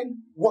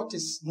doing what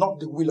is not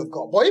the will of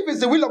God. But if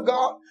it's the will of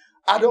God,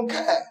 I don't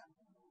care.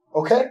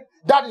 Okay?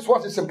 That is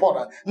what is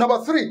important.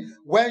 Number 3,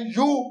 when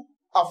you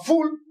are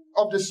full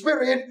of the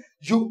Spirit,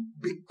 you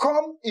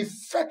become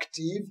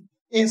effective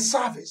in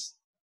service.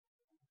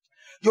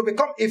 You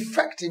become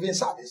effective in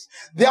service.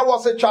 There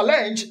was a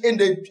challenge in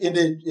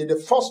the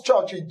first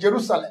church in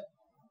Jerusalem.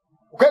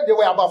 Okay, there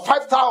were about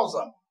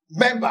 5,000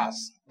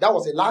 members. That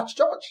was a large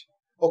church.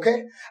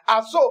 Okay,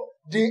 and so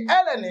the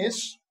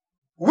Hellenist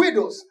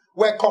widows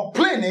were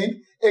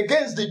complaining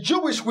against the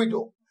Jewish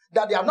widow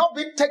that they are not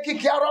being taken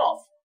care of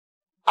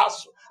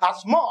as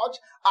much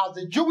as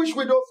the Jewish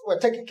widows were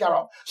taken care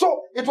of.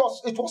 So it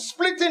was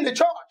splitting the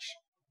church,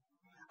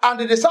 and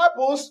the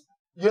disciples,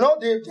 the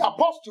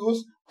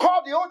apostles,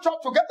 called the whole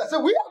church together and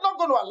said, we are not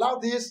going to allow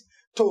this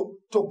to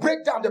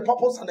break down the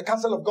purpose and the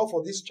counsel of God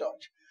for this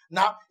church.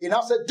 Now, he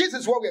now said, this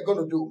is what we are going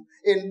to do.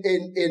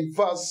 In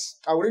verse,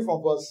 I will read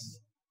from verse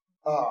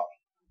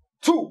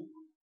 2.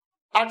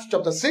 Acts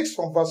chapter 6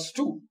 from verse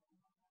 2.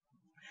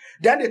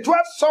 Then the 12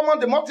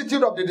 summoned the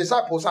multitude of the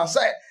disciples and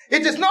said,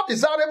 it is not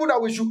desirable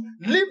that we should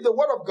leave the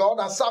word of God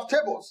and serve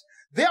tables.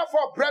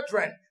 Therefore,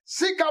 brethren,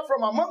 seek out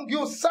from among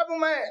you 7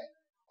 men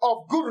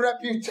of good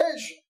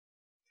reputation,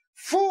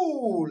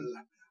 full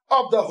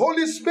of the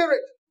Holy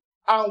Spirit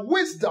and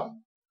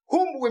wisdom,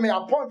 whom we may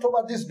appoint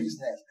over this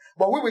business.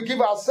 But we will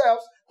give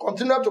ourselves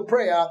continue to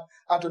prayer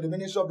and to the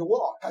ministry of the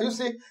word. Can you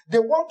see? They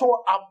want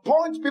to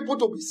appoint people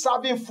to be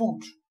serving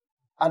food.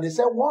 And they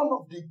say one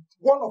of the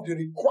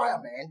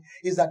requirements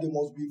is that they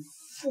must be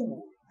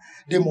full.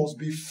 They must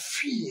be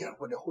filled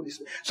with the Holy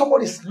Spirit.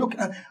 Somebody's looking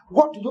at,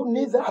 what do you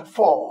need that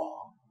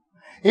for?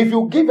 If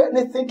you give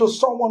anything to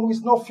someone who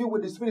is not filled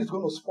with the Spirit, he's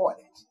going to spoil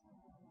it.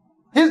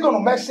 He's going to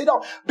mess it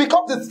up.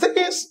 Because the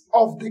things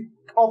of the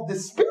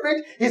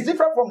Spirit is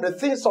different from the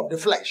things of the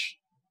flesh.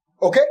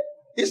 Okay?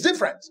 It's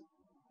different.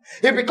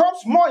 It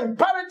becomes more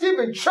imperative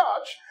in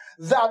church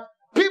that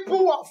people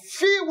who are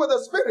filled with the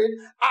Spirit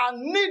are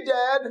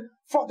needed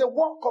for the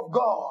work of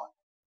God.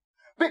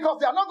 Because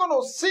they are not going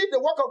to see the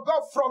work of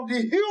God from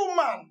the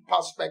human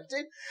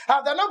perspective.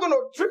 And they're not going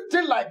to treat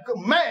it like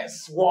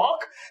men's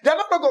work. They're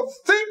not going to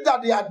think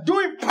that they are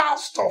doing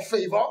pastor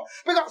favor.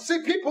 Because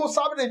see, people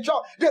serving in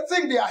church, they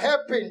think they are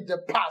helping the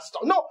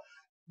pastor. No.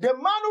 The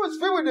man who is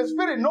filled with the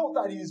Spirit knows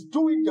that he is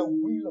doing the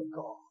will of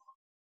God.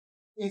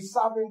 He's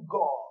serving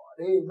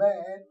God.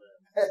 Amen.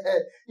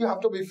 You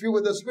have to be filled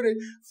with the Spirit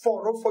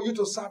for you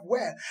to serve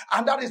well.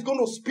 And that is going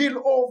to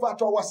spill over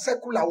to our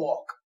secular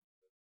work.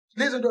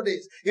 Listen to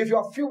this. If you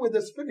are filled with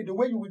the Spirit, the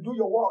way you will do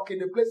your work in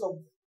the place of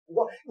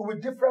work, it will be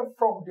different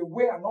from the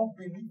way an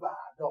unbeliever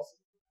does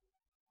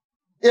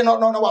it.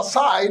 On our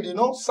side,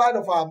 side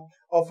of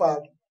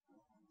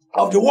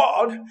the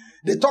world,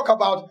 they talk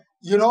about,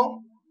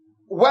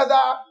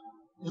 whether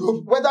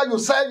you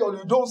sell or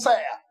you don't sell,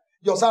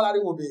 your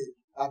salary will be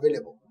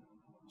available.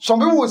 Some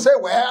people will say,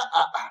 well,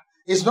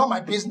 it's not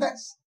my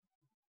business.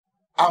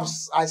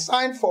 I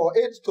signed for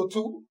 8 to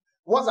 2.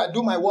 Once I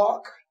do my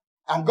work,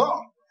 I'm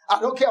gone. I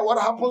don't care what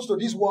happens to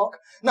this work.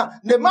 Now,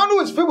 the man who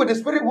is filled with the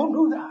Spirit won't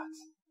do that.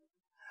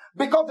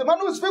 Because the man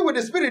who is filled with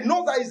the Spirit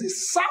knows that he's a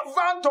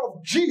servant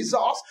of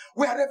Jesus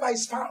wherever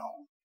he's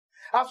found.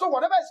 And so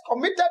whatever is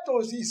committed to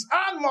his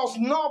hand must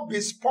not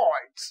be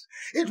spoiled.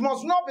 It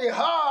must not be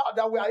heard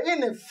that we are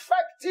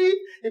ineffective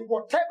in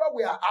whatever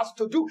we are asked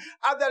to do.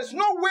 And there is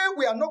no way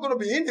we are not going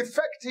to be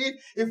ineffective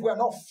if we are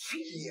not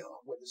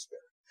filled with the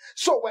Spirit.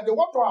 So when they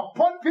want to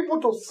appoint people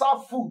to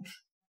serve food,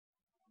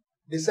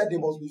 they said they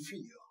must be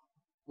filled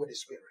with the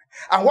Spirit.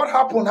 And what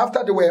happened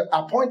after they were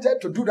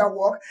appointed to do that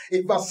work?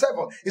 In verse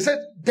 7, he said,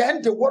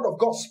 then the word of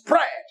God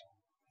spread,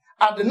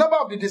 and the number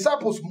of the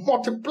disciples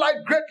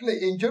multiplied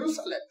greatly in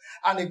Jerusalem,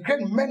 and a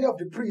great many of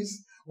the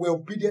priests were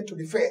obedient to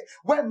the faith.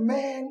 When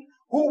men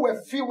who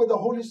were filled with the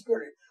Holy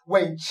Spirit were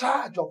in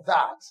charge of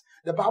that,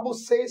 the Bible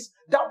says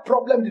that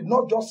problem did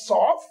not just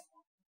solve,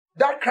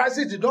 that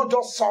crisis did not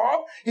just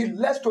solve, it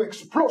led to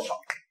explosion.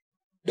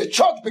 The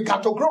church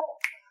began to grow.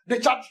 The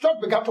church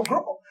began to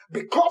grow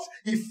because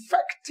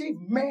effective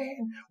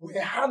men were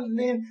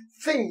handling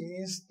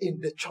things in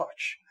the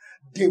church.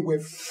 They were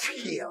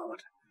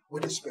filled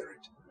with the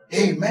Spirit.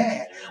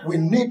 Amen. We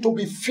need to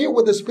be filled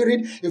with the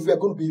Spirit if we are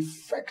going to be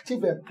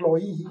effective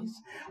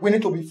employees. We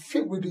need to be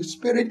filled with the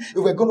Spirit if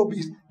we're going to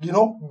be,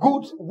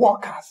 good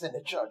workers in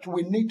the church.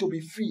 We need to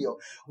be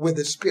filled with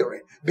the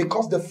Spirit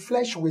because the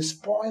flesh will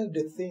spoil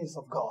the things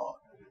of God.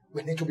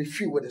 We need to be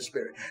filled with the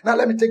Spirit. Now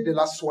let me take the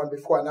last one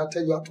before and I'll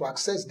tell you how to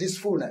access this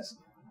fullness.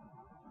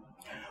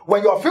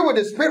 When you are filled with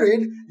the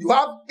Spirit, you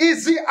have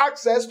easy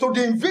access to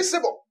the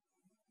invisible.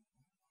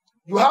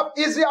 You have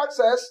easy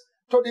access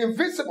to the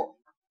invisible.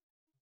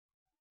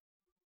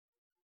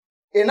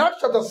 In Acts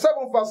chapter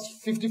 7, verse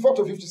 54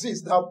 to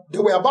 56, now they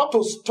were about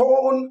to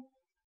stone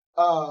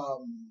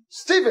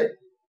Stephen.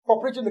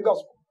 for preaching the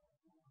gospel.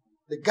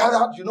 They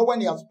gathered, when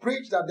he has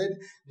preached, that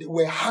they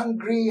were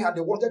hungry and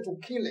they wanted to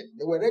kill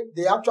him.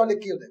 They actually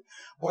killed him.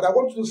 But I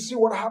want you to see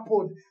what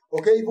happened,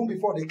 even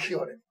before they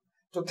killed him.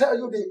 To tell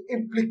you the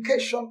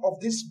implication of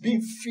this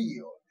being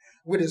filled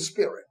with the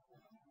Spirit.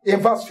 In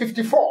verse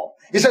 54,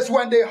 it says,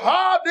 when they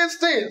heard these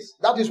things,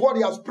 that is what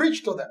he has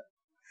preached to them,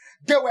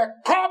 they were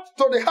cut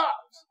to the heart,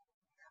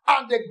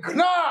 and they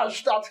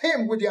gnashed at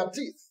him with their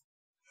teeth.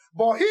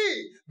 But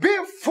he,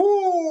 being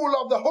full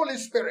of the Holy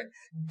Spirit,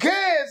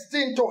 gazed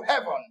into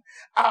heaven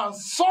and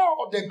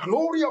saw the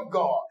glory of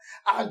God,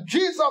 and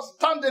Jesus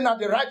standing at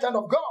the right hand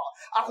of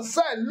God, and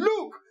said,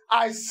 look,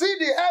 I see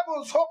the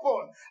heavens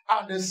open,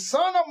 and the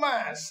Son of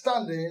Man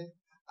standing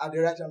at the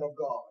right hand of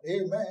God.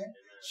 Amen.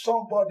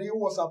 Somebody who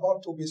was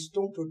about to be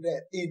stoned to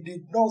death, he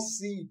did not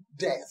see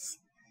death.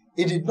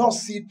 He did not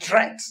see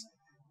threats.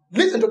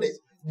 Listen to this.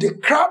 The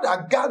crowd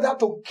that gathered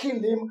to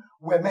kill him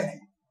were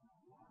many.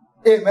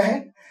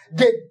 Amen.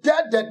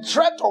 The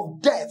threat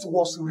of death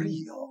was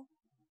real.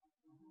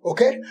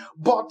 Okay?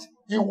 But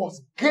he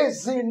was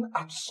gazing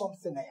at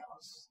something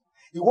else.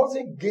 He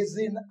wasn't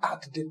gazing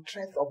at the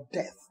threat of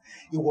death.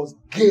 He was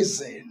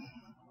gazing.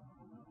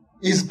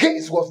 His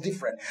gaze was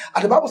different.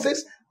 And the Bible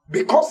says,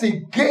 because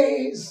he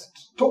gazed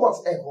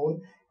towards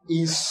heaven,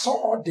 he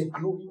saw the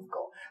glory of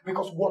God.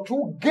 Because what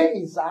you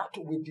gaze at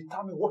will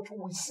determine what you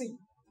will see.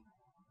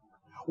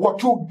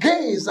 What you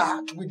gaze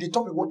at will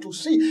determine what you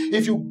see.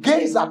 If you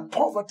gaze at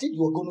poverty,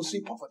 you are going to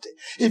see poverty.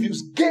 If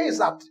you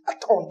gaze at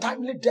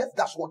untimely death,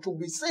 that's what you'll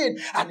be seeing,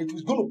 and it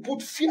is going to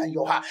put fear in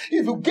your heart.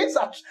 If you gaze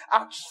at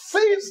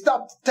things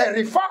that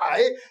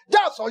terrify,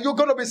 that's all you're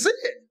going to be seeing.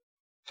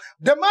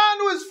 The man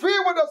who is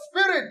filled with the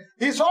Spirit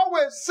is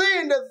always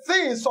seeing the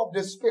things of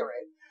the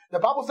Spirit. The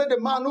Bible said the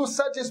man who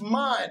set his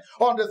mind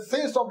on the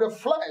things of the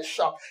flesh,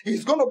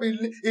 he's going to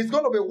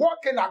be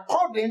walking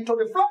according to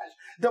the flesh.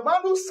 The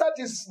man who set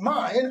his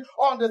mind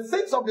on the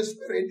things of the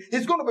Spirit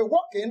is going to be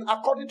walking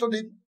according to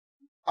the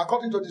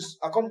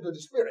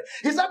Spirit.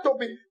 He said to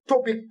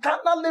be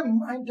carnally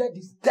minded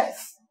is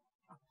death,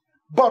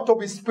 but to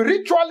be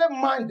spiritually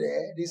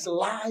minded is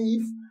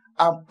life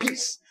and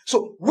peace.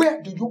 So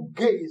where do you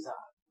gaze at?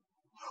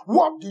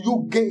 What do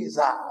you gaze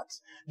at?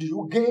 Do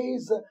you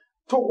gaze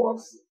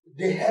towards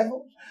the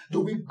heavens?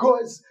 Do we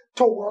gaze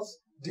towards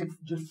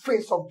the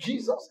face of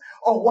Jesus?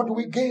 Or what do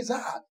we gaze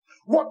at?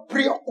 What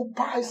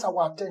preoccupies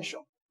our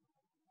attention?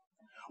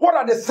 What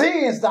are the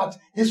things that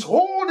is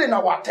holding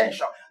our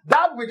attention?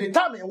 That will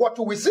determine what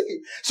we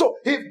see. So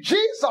if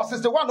Jesus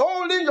is the one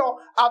holding your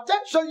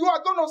attention, you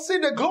are going to see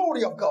the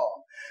glory of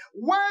God.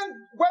 When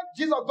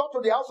Jesus got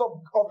to the house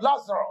of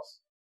Lazarus,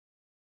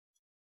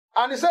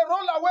 and he said,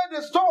 roll away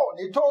the stone.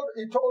 He told,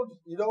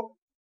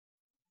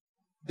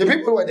 the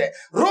people who were there,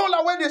 roll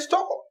away the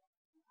stone.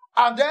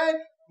 And then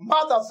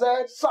Martha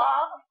said, sir,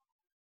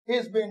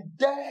 he's been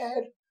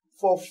dead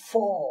for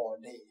 4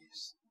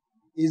 days.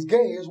 His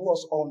gaze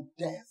was on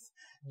death.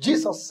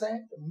 Jesus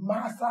said,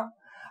 Martha,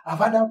 have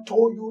I not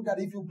told you that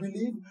if you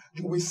believe,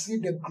 you will see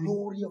the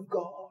glory of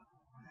God?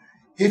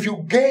 If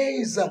you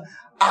gaze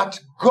at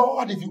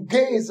God, if you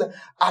gaze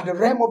at the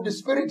realm of the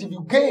Spirit, if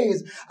you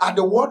gaze at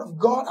the Word of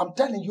God, I'm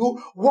telling you,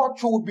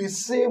 what you will be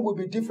seeing will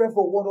be different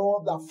from what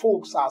other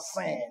folks are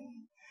saying.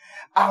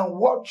 And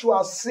what you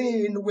are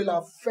seeing will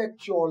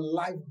affect your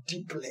life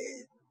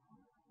deeply.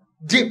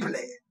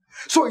 Deeply.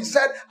 So he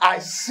said, I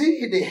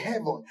see the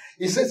heaven.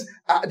 He says,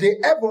 the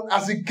heaven,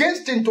 as he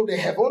gazed into the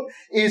heaven,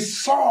 he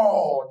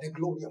saw the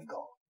glory of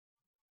God.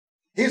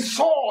 He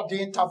saw the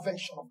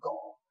intervention of God.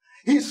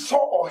 He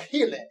saw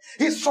healing.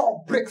 He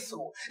saw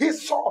breakthrough. He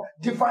saw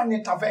divine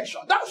intervention.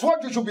 That's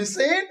what you should be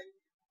seeing.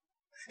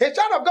 A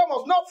child of God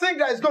must not think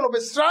that he's going to be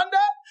stranded.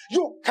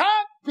 You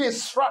can't be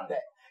stranded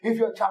if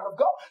you're a child of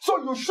God.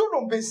 So you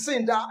shouldn't be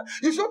seeing that.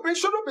 You shouldn't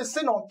be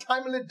seeing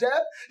untimely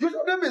death. You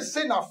shouldn't be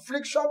seeing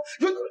affliction.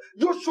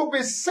 You should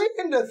be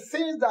seeing the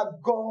things that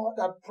God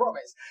had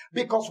promised.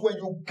 Because when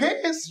you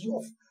gaze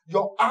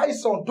your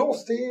eyes on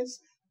those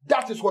things,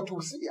 that is what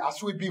you see.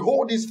 As we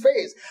behold his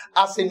face,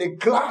 as in a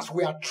glass,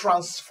 we are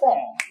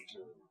transformed.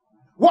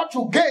 What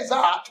you gaze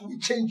at will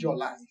change your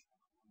life.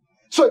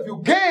 So if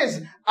you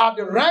gaze at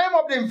the realm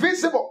of the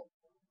invisible,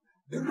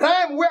 the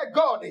realm where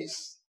God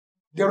is,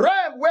 the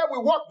realm where we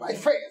walk by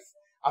faith,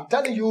 I'm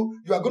telling you,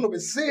 you are going to be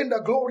seeing the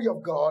glory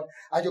of God,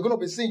 and you're going to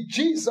be seeing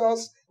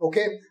Jesus,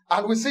 okay?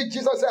 And we see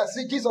Jesus, I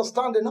see Jesus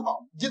standing up.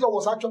 Jesus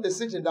was actually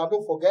sitting down,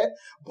 don't forget.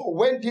 But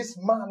when this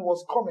man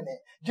was coming in,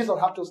 Jesus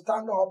had to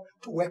stand up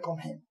to welcome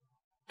him,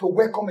 to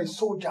welcome a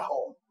soldier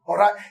home. All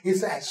right? He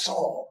said, I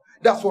saw.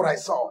 That's what I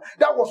saw.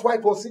 That was why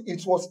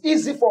it was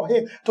easy for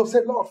him to say,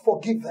 Lord,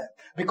 forgive them,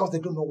 because they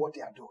don't know what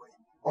they are doing.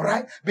 All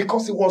right?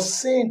 Because he was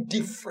seeing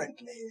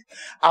differently.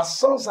 As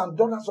sons and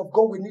daughters of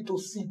God, we need to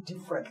see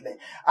differently.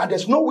 And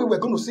there's no way we're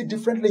going to see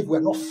differently if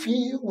we're not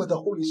filled with the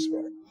Holy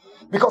Spirit.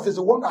 Because it's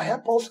the one that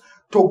helps us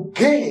to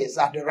gaze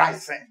at the right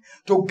thing.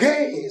 To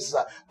gaze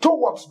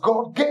towards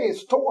God.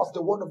 Gaze towards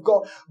the Word of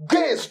God.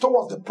 Gaze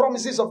towards the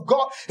promises of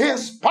God in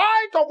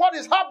spite of what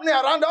is happening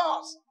around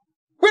us.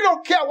 We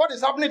don't care what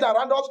is happening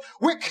around us.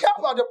 We care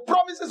about the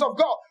promises of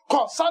God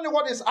concerning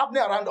what is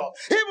happening around us.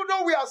 Even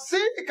though we are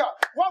sick,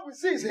 what we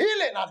see is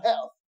healing and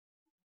health.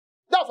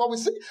 That's what we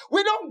see.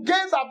 We don't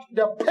gaze at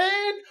the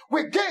pain.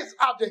 We gaze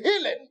at the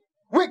healing.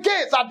 We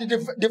gaze at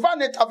the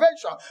divine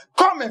intervention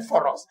coming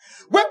for us.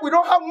 When we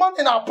don't have money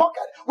in our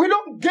pocket, we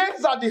don't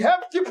gaze at the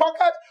empty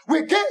pocket.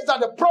 We gaze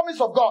at the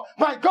promise of God.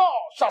 My God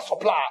shall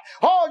supply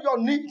all your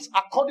needs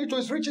according to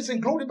his riches in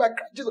glory by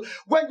Christ Jesus.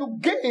 When you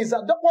gaze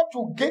at that, what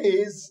you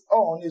gaze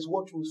on is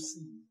what you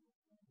see.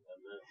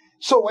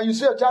 So when you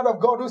see a child of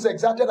God who's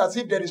excited as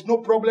if there is no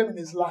problem in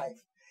his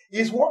life,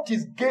 is what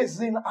he's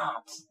gazing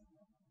at.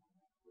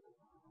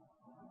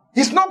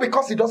 It's not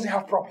because he doesn't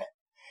have problem.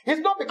 It's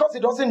not because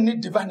he doesn't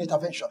need divine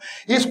intervention.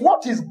 It's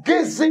what he's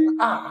gazing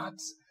at.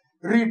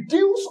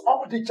 Reduce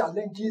all the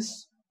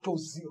challenges to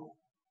zero.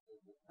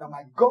 Now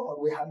my God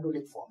will handle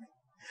it for me.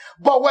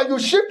 But when you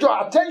shift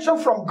your attention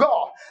from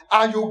God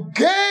and you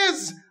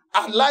gaze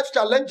at life's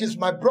challenges,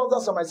 my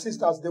brothers and my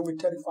sisters, they will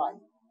terrify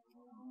you.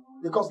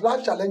 Because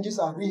life challenges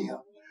are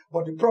real.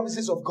 But the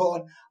promises of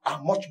God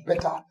are much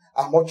better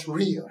and much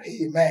real.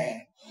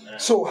 Amen.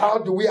 So how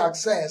do we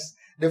access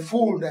the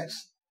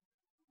fullness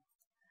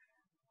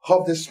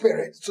of the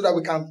Spirit so that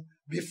we can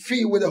be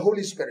filled with the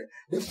Holy Spirit?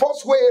 The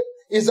first way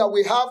is that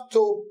we have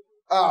to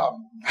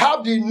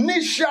have the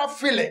initial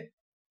feeling.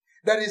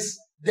 There is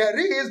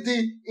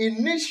the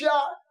initial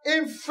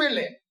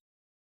infilling.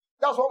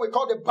 That's what we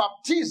call the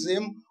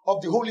baptism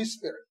of the Holy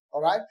Spirit.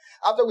 All right?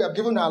 After we have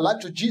given our life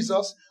to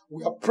Jesus,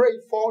 we are prayed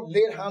for,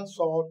 laid hands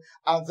on,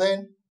 and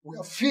then we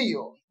are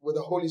filled with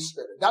the Holy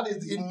Spirit. That is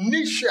the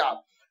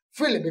initial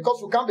feeling,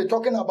 because we can't be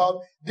talking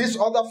about this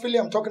other feeling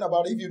I'm talking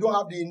about if you don't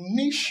have the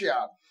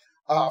initial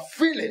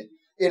feeling.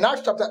 In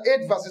Acts chapter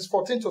 8, verses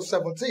 14 to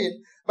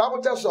 17,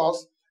 Bible tells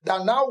us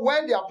that now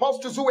when the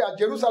apostles who were at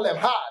Jerusalem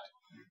heard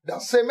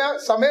that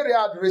Samaria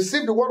had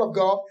received the word of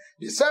God,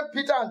 they sent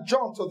Peter and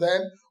John to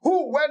them,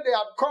 who, when they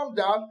had come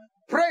down,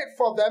 prayed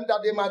for them that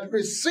they might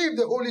receive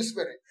the Holy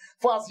Spirit.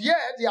 For as yet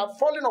he had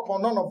fallen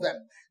upon none of them.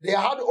 They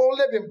had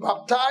only been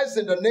baptized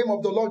in the name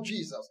of the Lord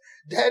Jesus.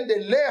 Then they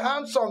lay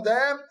hands on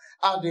them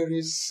and they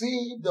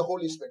received the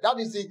Holy Spirit. That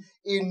is the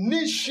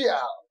initial,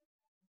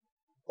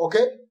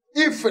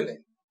 infilling.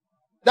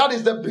 That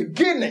is the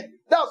beginning.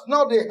 That's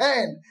not the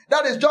end.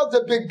 That is just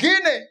the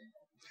beginning.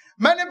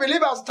 Many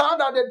believers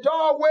stand at the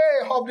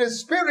doorway of the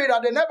Spirit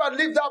and they never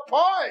leave that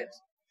point.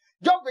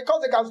 Just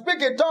because they can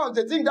speak in tongues,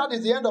 they think that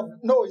is the end of...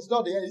 No, it's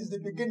not the end. It's the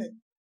beginning.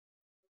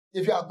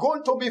 If you are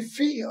going to be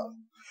filled,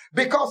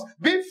 because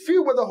being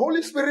filled with the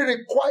Holy Spirit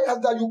requires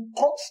that you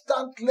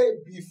constantly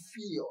be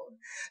filled.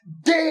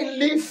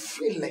 Daily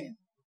filling.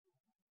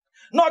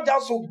 Not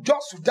just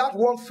that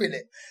one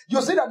feeling.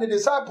 You see that the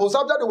disciples,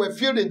 after they were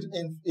filled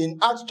in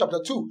Acts chapter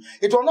 2,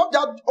 it was not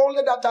that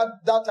only that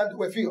time they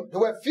were filled. They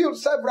were filled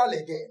severally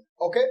again.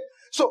 Okay?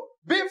 So,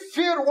 being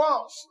filled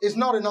once is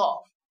not enough.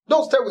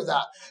 Don't stay with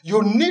that.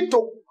 You need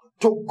to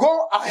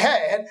go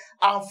ahead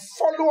and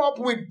follow up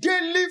with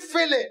daily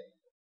filling.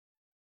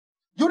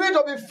 You need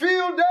to be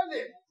filled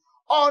daily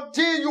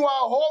until you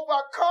are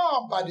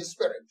overcome by the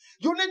Spirit.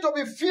 You need to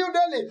be filled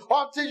daily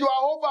until you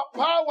are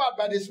overpowered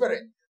by the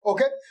Spirit.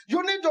 Okay?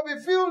 You need to be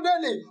filled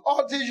daily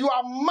until you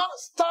are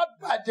mastered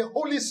by the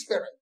Holy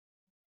Spirit.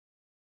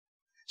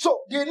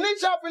 So, the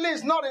initial feeling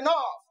is not enough.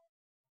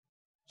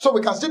 So,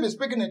 we can still be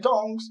speaking in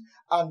tongues,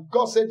 and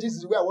God said, this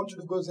is where I want you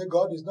to go. Say,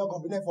 God is not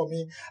convenient for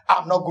me.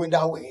 I'm not going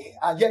that way.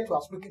 And yet you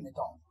are speaking in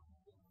tongues.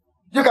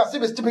 You can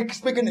still be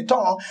speaking in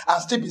tongues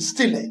and still be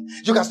stealing.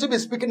 You can still be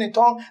speaking in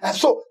tongues. And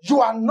so, you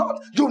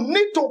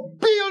need to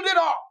build it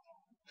up.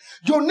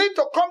 You need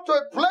to come to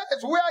a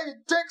place where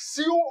it takes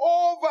you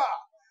over.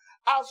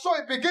 And so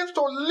it begins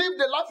to live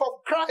the life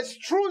of Christ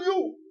through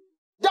you.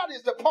 That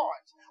is the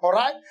point. All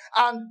right?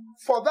 And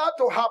for that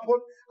to happen,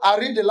 I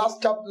read the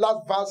last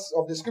verse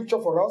of the scripture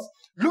for us.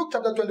 Luke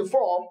chapter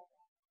 24,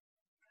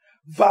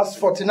 verse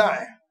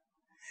 49.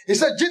 He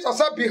said, Jesus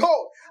said,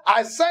 behold,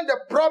 I send the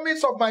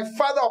promise of my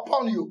Father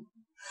upon you.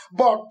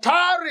 But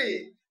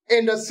tarry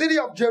in the city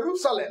of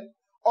Jerusalem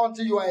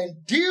until you are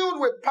endued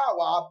with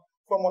power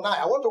from on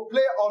high. I want to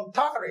play on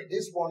tarry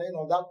this morning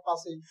on that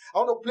passage. I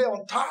want to play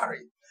on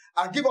tarry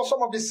and give us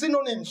some of the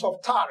synonyms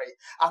of tarry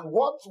and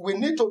what we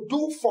need to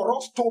do for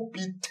us to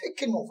be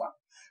taken over,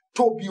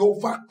 to be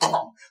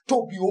overcome,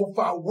 to be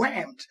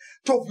overwhelmed,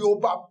 to be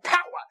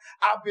overpowered,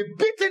 and be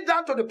beaten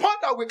down to the point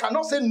that we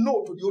cannot say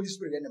no to the Holy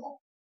Spirit anymore.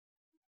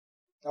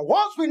 And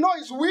once we know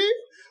His will,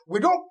 we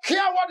don't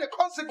care what the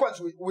consequence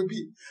will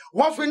be.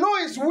 Once we know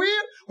His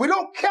will, we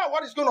don't care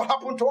what is going to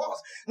happen to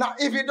us. Now,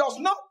 if He does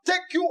not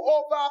take you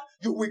over,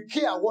 you will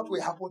care what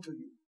will happen to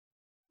you.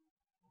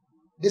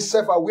 This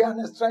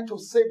self-awareness, trying to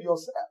save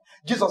yourself.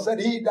 Jesus said,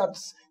 he that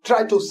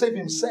tried to save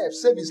himself,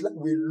 save his life,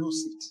 will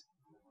lose it.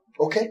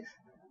 Okay?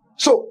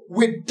 So,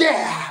 we're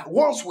there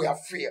once we are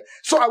free.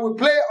 So, I will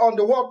play on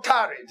the word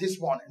tarry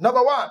this morning.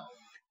 Number one,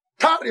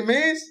 tarry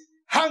means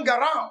hang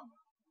around.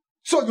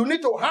 So, you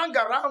need to hang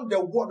around the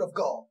word of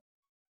God.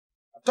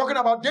 I'm talking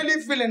about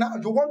daily feeling now.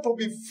 You want to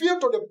be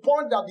filled to the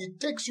point that it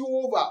takes you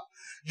over.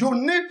 You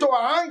need to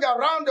hang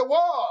around the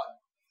word.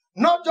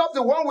 Not just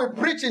the one we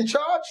preach in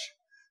church,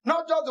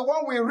 not just the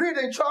one we read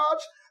in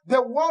church,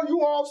 the one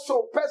you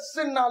also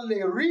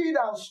personally read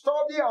and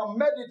study and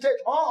meditate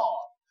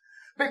on.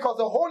 Because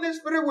the Holy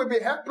Spirit will be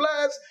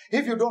helpless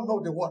if you don't know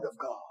the word of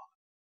God.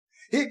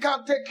 He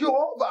can't take you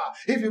over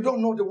if you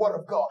don't know the word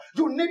of God.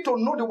 You need to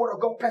know the word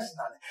of God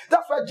personally.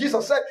 That's why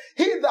Jesus said,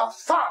 he that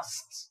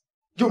thirsts,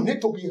 you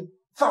need to be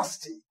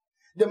thirsty.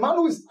 The man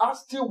who is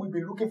thirsty will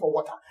be looking for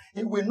water.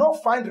 He will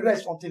not find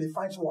rest until he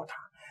finds water.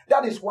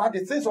 That is why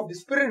the things of the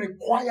Spirit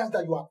requires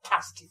that you are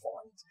thirsty for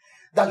it,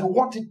 that you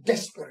want it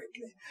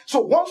desperately.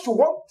 So once you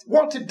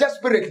want it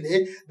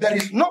desperately, there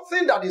is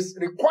nothing that is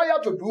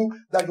required to do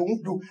that you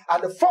won't do.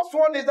 And the first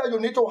one is that you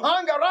need to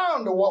hang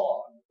around the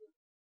word.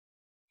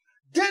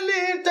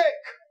 Daily intake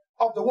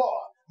of the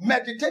word.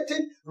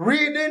 Meditating,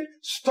 reading,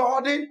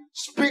 studying,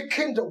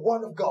 speaking the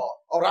word of God.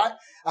 All right?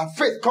 And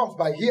faith comes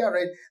by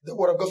hearing the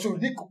word of God. So you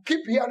need to keep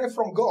hearing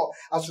from God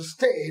as you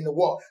stay in the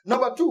word.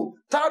 Number 2,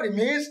 tarry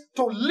means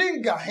to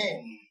linger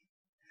in.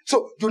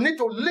 So you need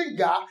to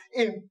linger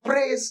in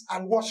praise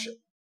and worship.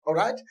 All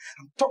right?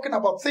 I'm talking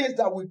about things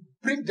that will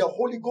bring the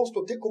Holy Ghost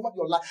to take over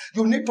your life.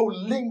 You need to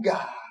linger.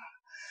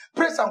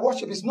 Praise and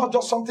worship is not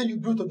just something you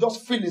do to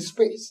just fill a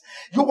space.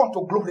 You want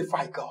to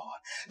glorify God.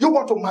 You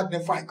want to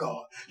magnify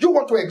God. You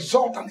want to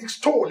exalt and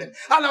extol Him.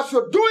 And as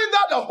you're doing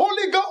that, the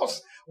Holy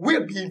Ghost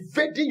will be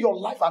invading your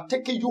life and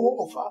taking you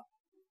over.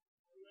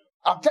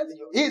 I'm telling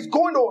you, He's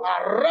going to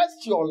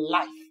arrest your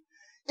life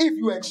if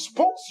you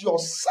expose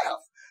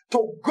yourself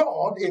to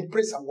God in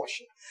praise and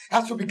worship.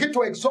 As you begin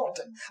to exalt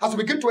Him, as you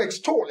begin to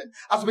extol Him,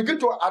 as you begin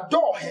to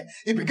adore Him,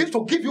 He begins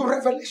to give you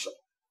revelation.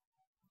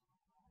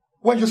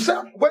 When you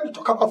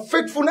talk about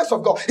faithfulness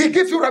of God, He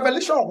gives you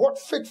revelation of what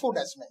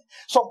faithfulness means.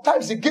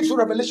 Sometimes He gives you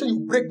revelation, you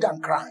break down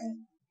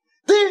crying.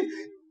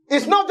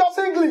 It's not just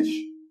English.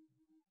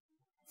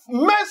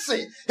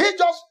 Mercy. He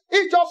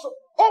just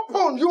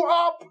opened you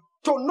up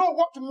to know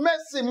what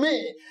mercy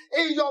means.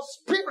 In your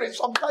spirit,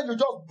 sometimes you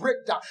just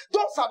break down.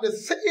 Those are the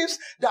things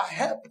that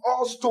help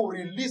us to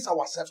release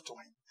ourselves to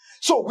Him.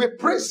 So we're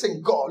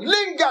praising God,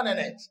 lingering in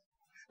it.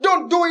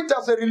 Don't do it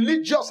as a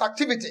religious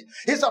activity.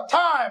 It's a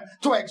time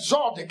to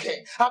exalt the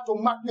King and to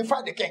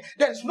magnify the King.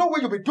 There's no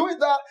way you'll be doing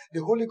that.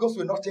 The Holy Ghost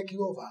will not take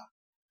you over.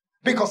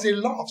 Because He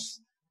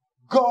loves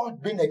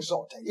God being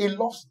exalted. He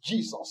loves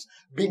Jesus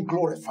being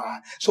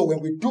glorified. So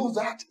when we do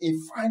that, He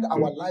finds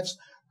our lives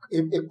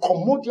a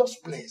commodious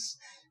place,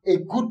 a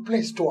good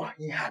place to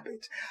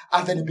inhabit.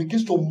 And then He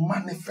begins to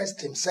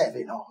manifest Himself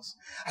in us.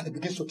 And He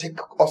begins to take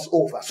us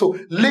over. So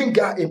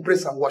linger in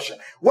praise and worship.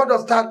 What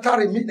does that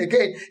tarry mean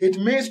again? It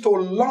means to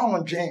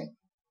lounge in.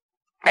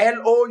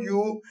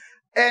 Lounge,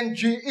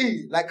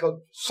 like a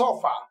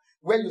sofa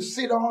where you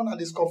sit on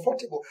and it's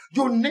comfortable.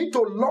 You need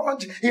to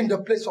lounge in the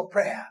place of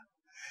prayer.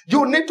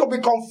 You need to be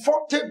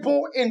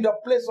comfortable in the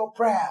place of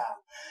prayer.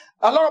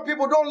 A lot of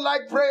people don't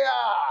like prayer.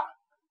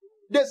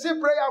 They see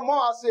prayer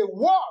more as a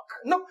walk.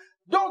 No,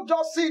 don't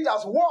just see it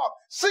as walk.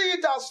 See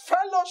it as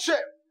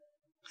fellowship.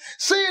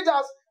 See it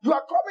as you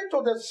are coming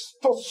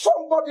to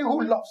somebody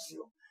who loves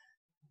you.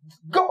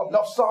 God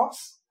loves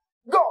us.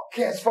 God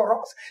cares for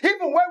us.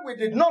 Even when we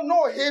did not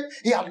know Him,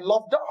 He had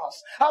loved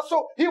us. And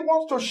so He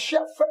wants to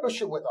share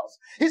fellowship with us.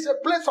 It's a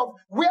place of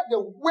where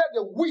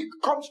the weak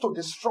comes to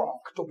the strong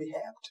to be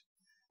helped.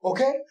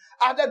 Okay?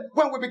 And then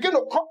when we begin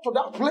to come to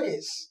that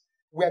place,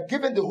 we are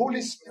given the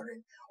Holy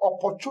Spirit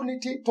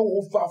opportunity to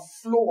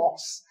overflow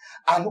us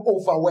and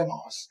overwhelm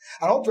us.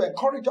 And I want to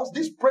encourage us,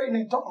 this praying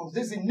in tongues,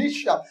 this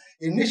initial,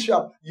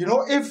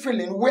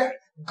 infilling where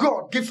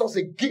God gives us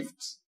a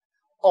gift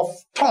of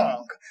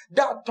tongue.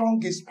 That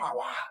tongue is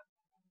power.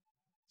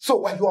 So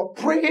when you are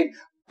praying,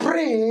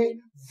 pray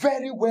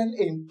very well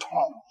in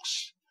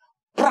tongues,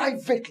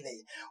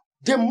 privately.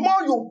 The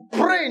more you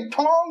pray in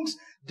tongues,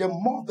 the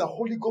more the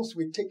Holy Ghost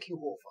will take you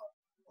over.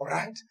 All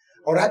right?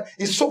 All right?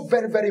 It's so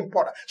very, very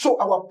important. So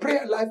our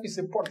prayer life is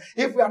important.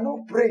 If we are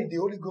not praying, the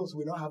Holy Ghost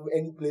will not have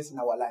any place in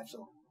our lives.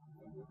 So,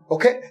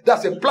 okay?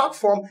 That's a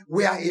platform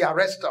where He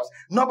arrests us.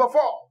 Number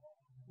 4.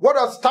 What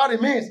does tarry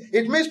mean?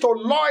 It means to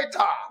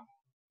loiter.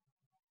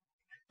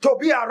 To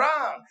be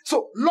around.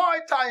 So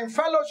loiter in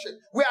fellowship.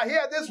 We are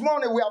here this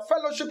morning. We are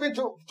fellowshipping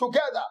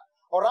together.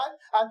 All right?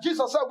 And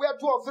Jesus said, where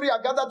 2 or 3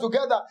 are gathered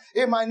together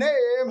in my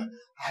name,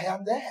 I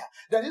am there.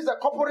 There is a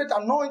corporate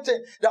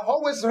anointing that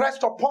always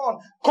rests upon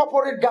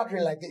corporate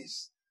gathering like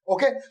this.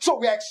 Okay? So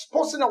we are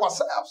exposing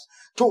ourselves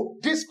to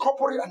this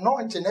corporate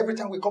anointing every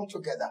time we come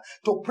together.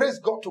 To praise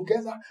God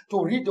together,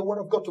 to read the word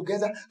of God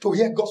together, to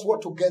hear God's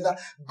word together.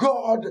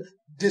 God,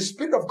 the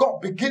Spirit of God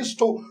begins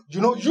to,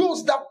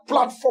 use that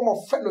platform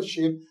of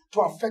fellowship to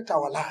affect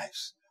our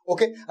lives.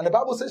 Okay, and the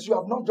Bible says you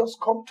have come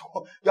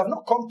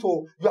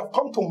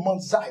to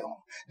Mount Zion,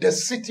 the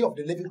city of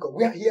the living God.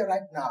 We are here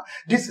right now.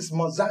 This is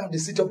Mount Zion, the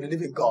city of the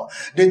living God.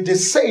 The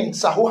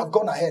saints who have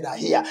gone ahead are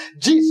here.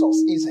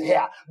 Jesus is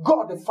here.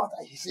 God the Father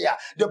is here.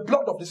 The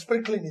blood of the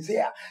sprinkling is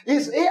here.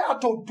 He's here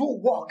to do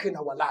work in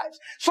our lives.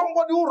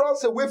 Somebody who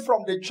runs away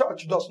from the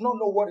church does not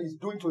know what he's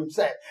doing to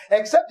himself,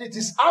 except it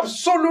is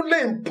absolutely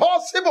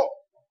impossible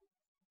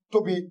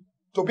to be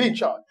in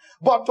church.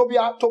 But to be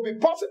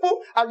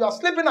possible, and you are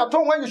sleeping at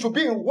home when you should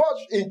be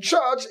in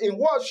church, in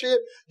worship,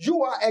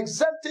 you are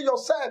exempting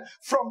yourself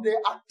from the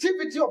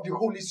activity of the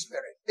Holy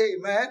Spirit.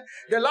 Amen.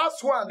 The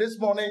last one this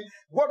morning,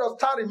 what does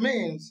tarry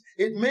means?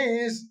 It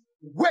means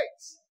wait.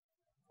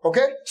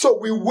 Okay? So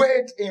we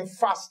wait in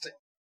fasting.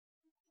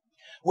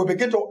 We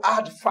begin to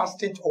add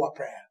fasting to our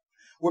prayer.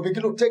 We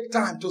begin to take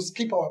time to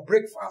skip our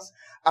breakfast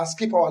and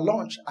skip our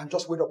lunch and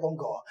just wait upon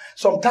God.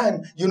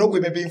 Sometimes, we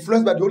may be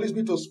influenced by the Holy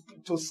Spirit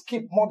to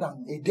skip more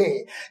than a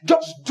day.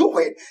 Just do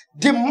it.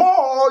 The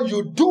more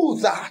you do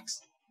that,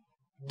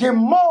 the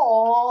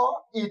more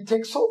it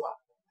takes over.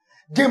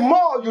 The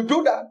more you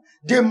do that,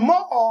 the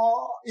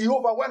more it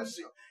overwhelms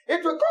you.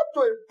 It will come to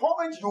a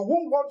point you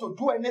won't want to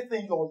do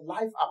anything in your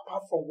life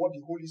apart from what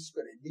the Holy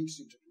Spirit leads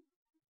you to do.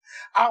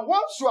 And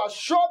once you are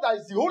sure that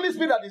it's the Holy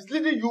Spirit that is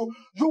leading you,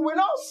 you will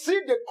not see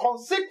the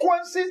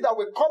consequences that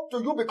will come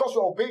to you because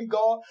you are obeying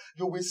God.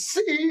 You will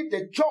see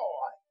the joy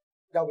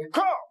that will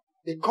come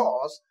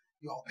because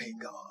you are obeying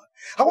God.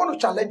 I want to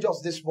challenge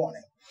us this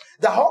morning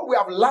that all we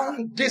have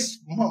learned this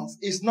month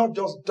is not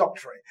just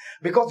doctrine,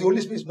 because the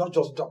Holy Spirit is not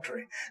just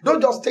doctrine.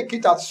 Don't just take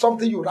it as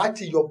something you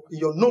write in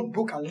your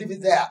notebook and leave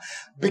it there.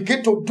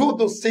 Begin to do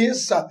those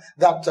things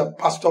that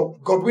Pastor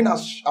Godwin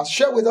has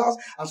shared with us,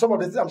 and some of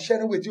the things I'm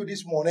sharing with you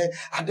this morning,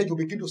 and then you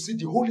begin to see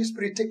the Holy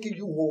Spirit taking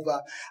you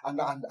over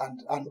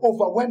and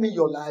overwhelming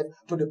your life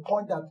to the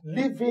point that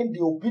living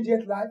the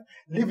obedient life,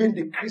 living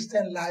the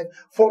Christian life,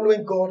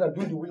 following God and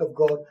doing the will of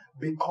God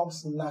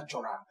becomes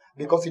natural.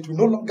 Because it will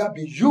no longer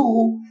be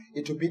you,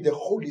 it will be the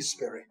Holy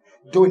Spirit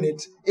doing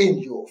it in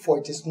you. For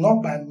it is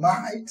not by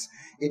might,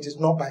 it is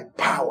not by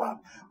power,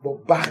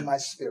 but by my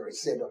Spirit,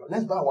 said the Lord.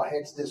 Let's bow our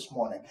heads this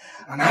morning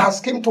and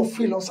ask Him to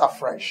fill us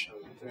afresh.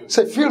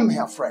 Say, fill me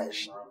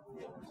afresh.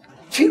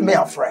 Fill me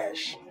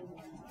afresh.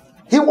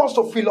 He wants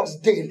to fill us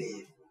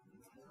daily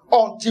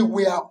until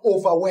we are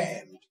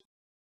overwhelmed.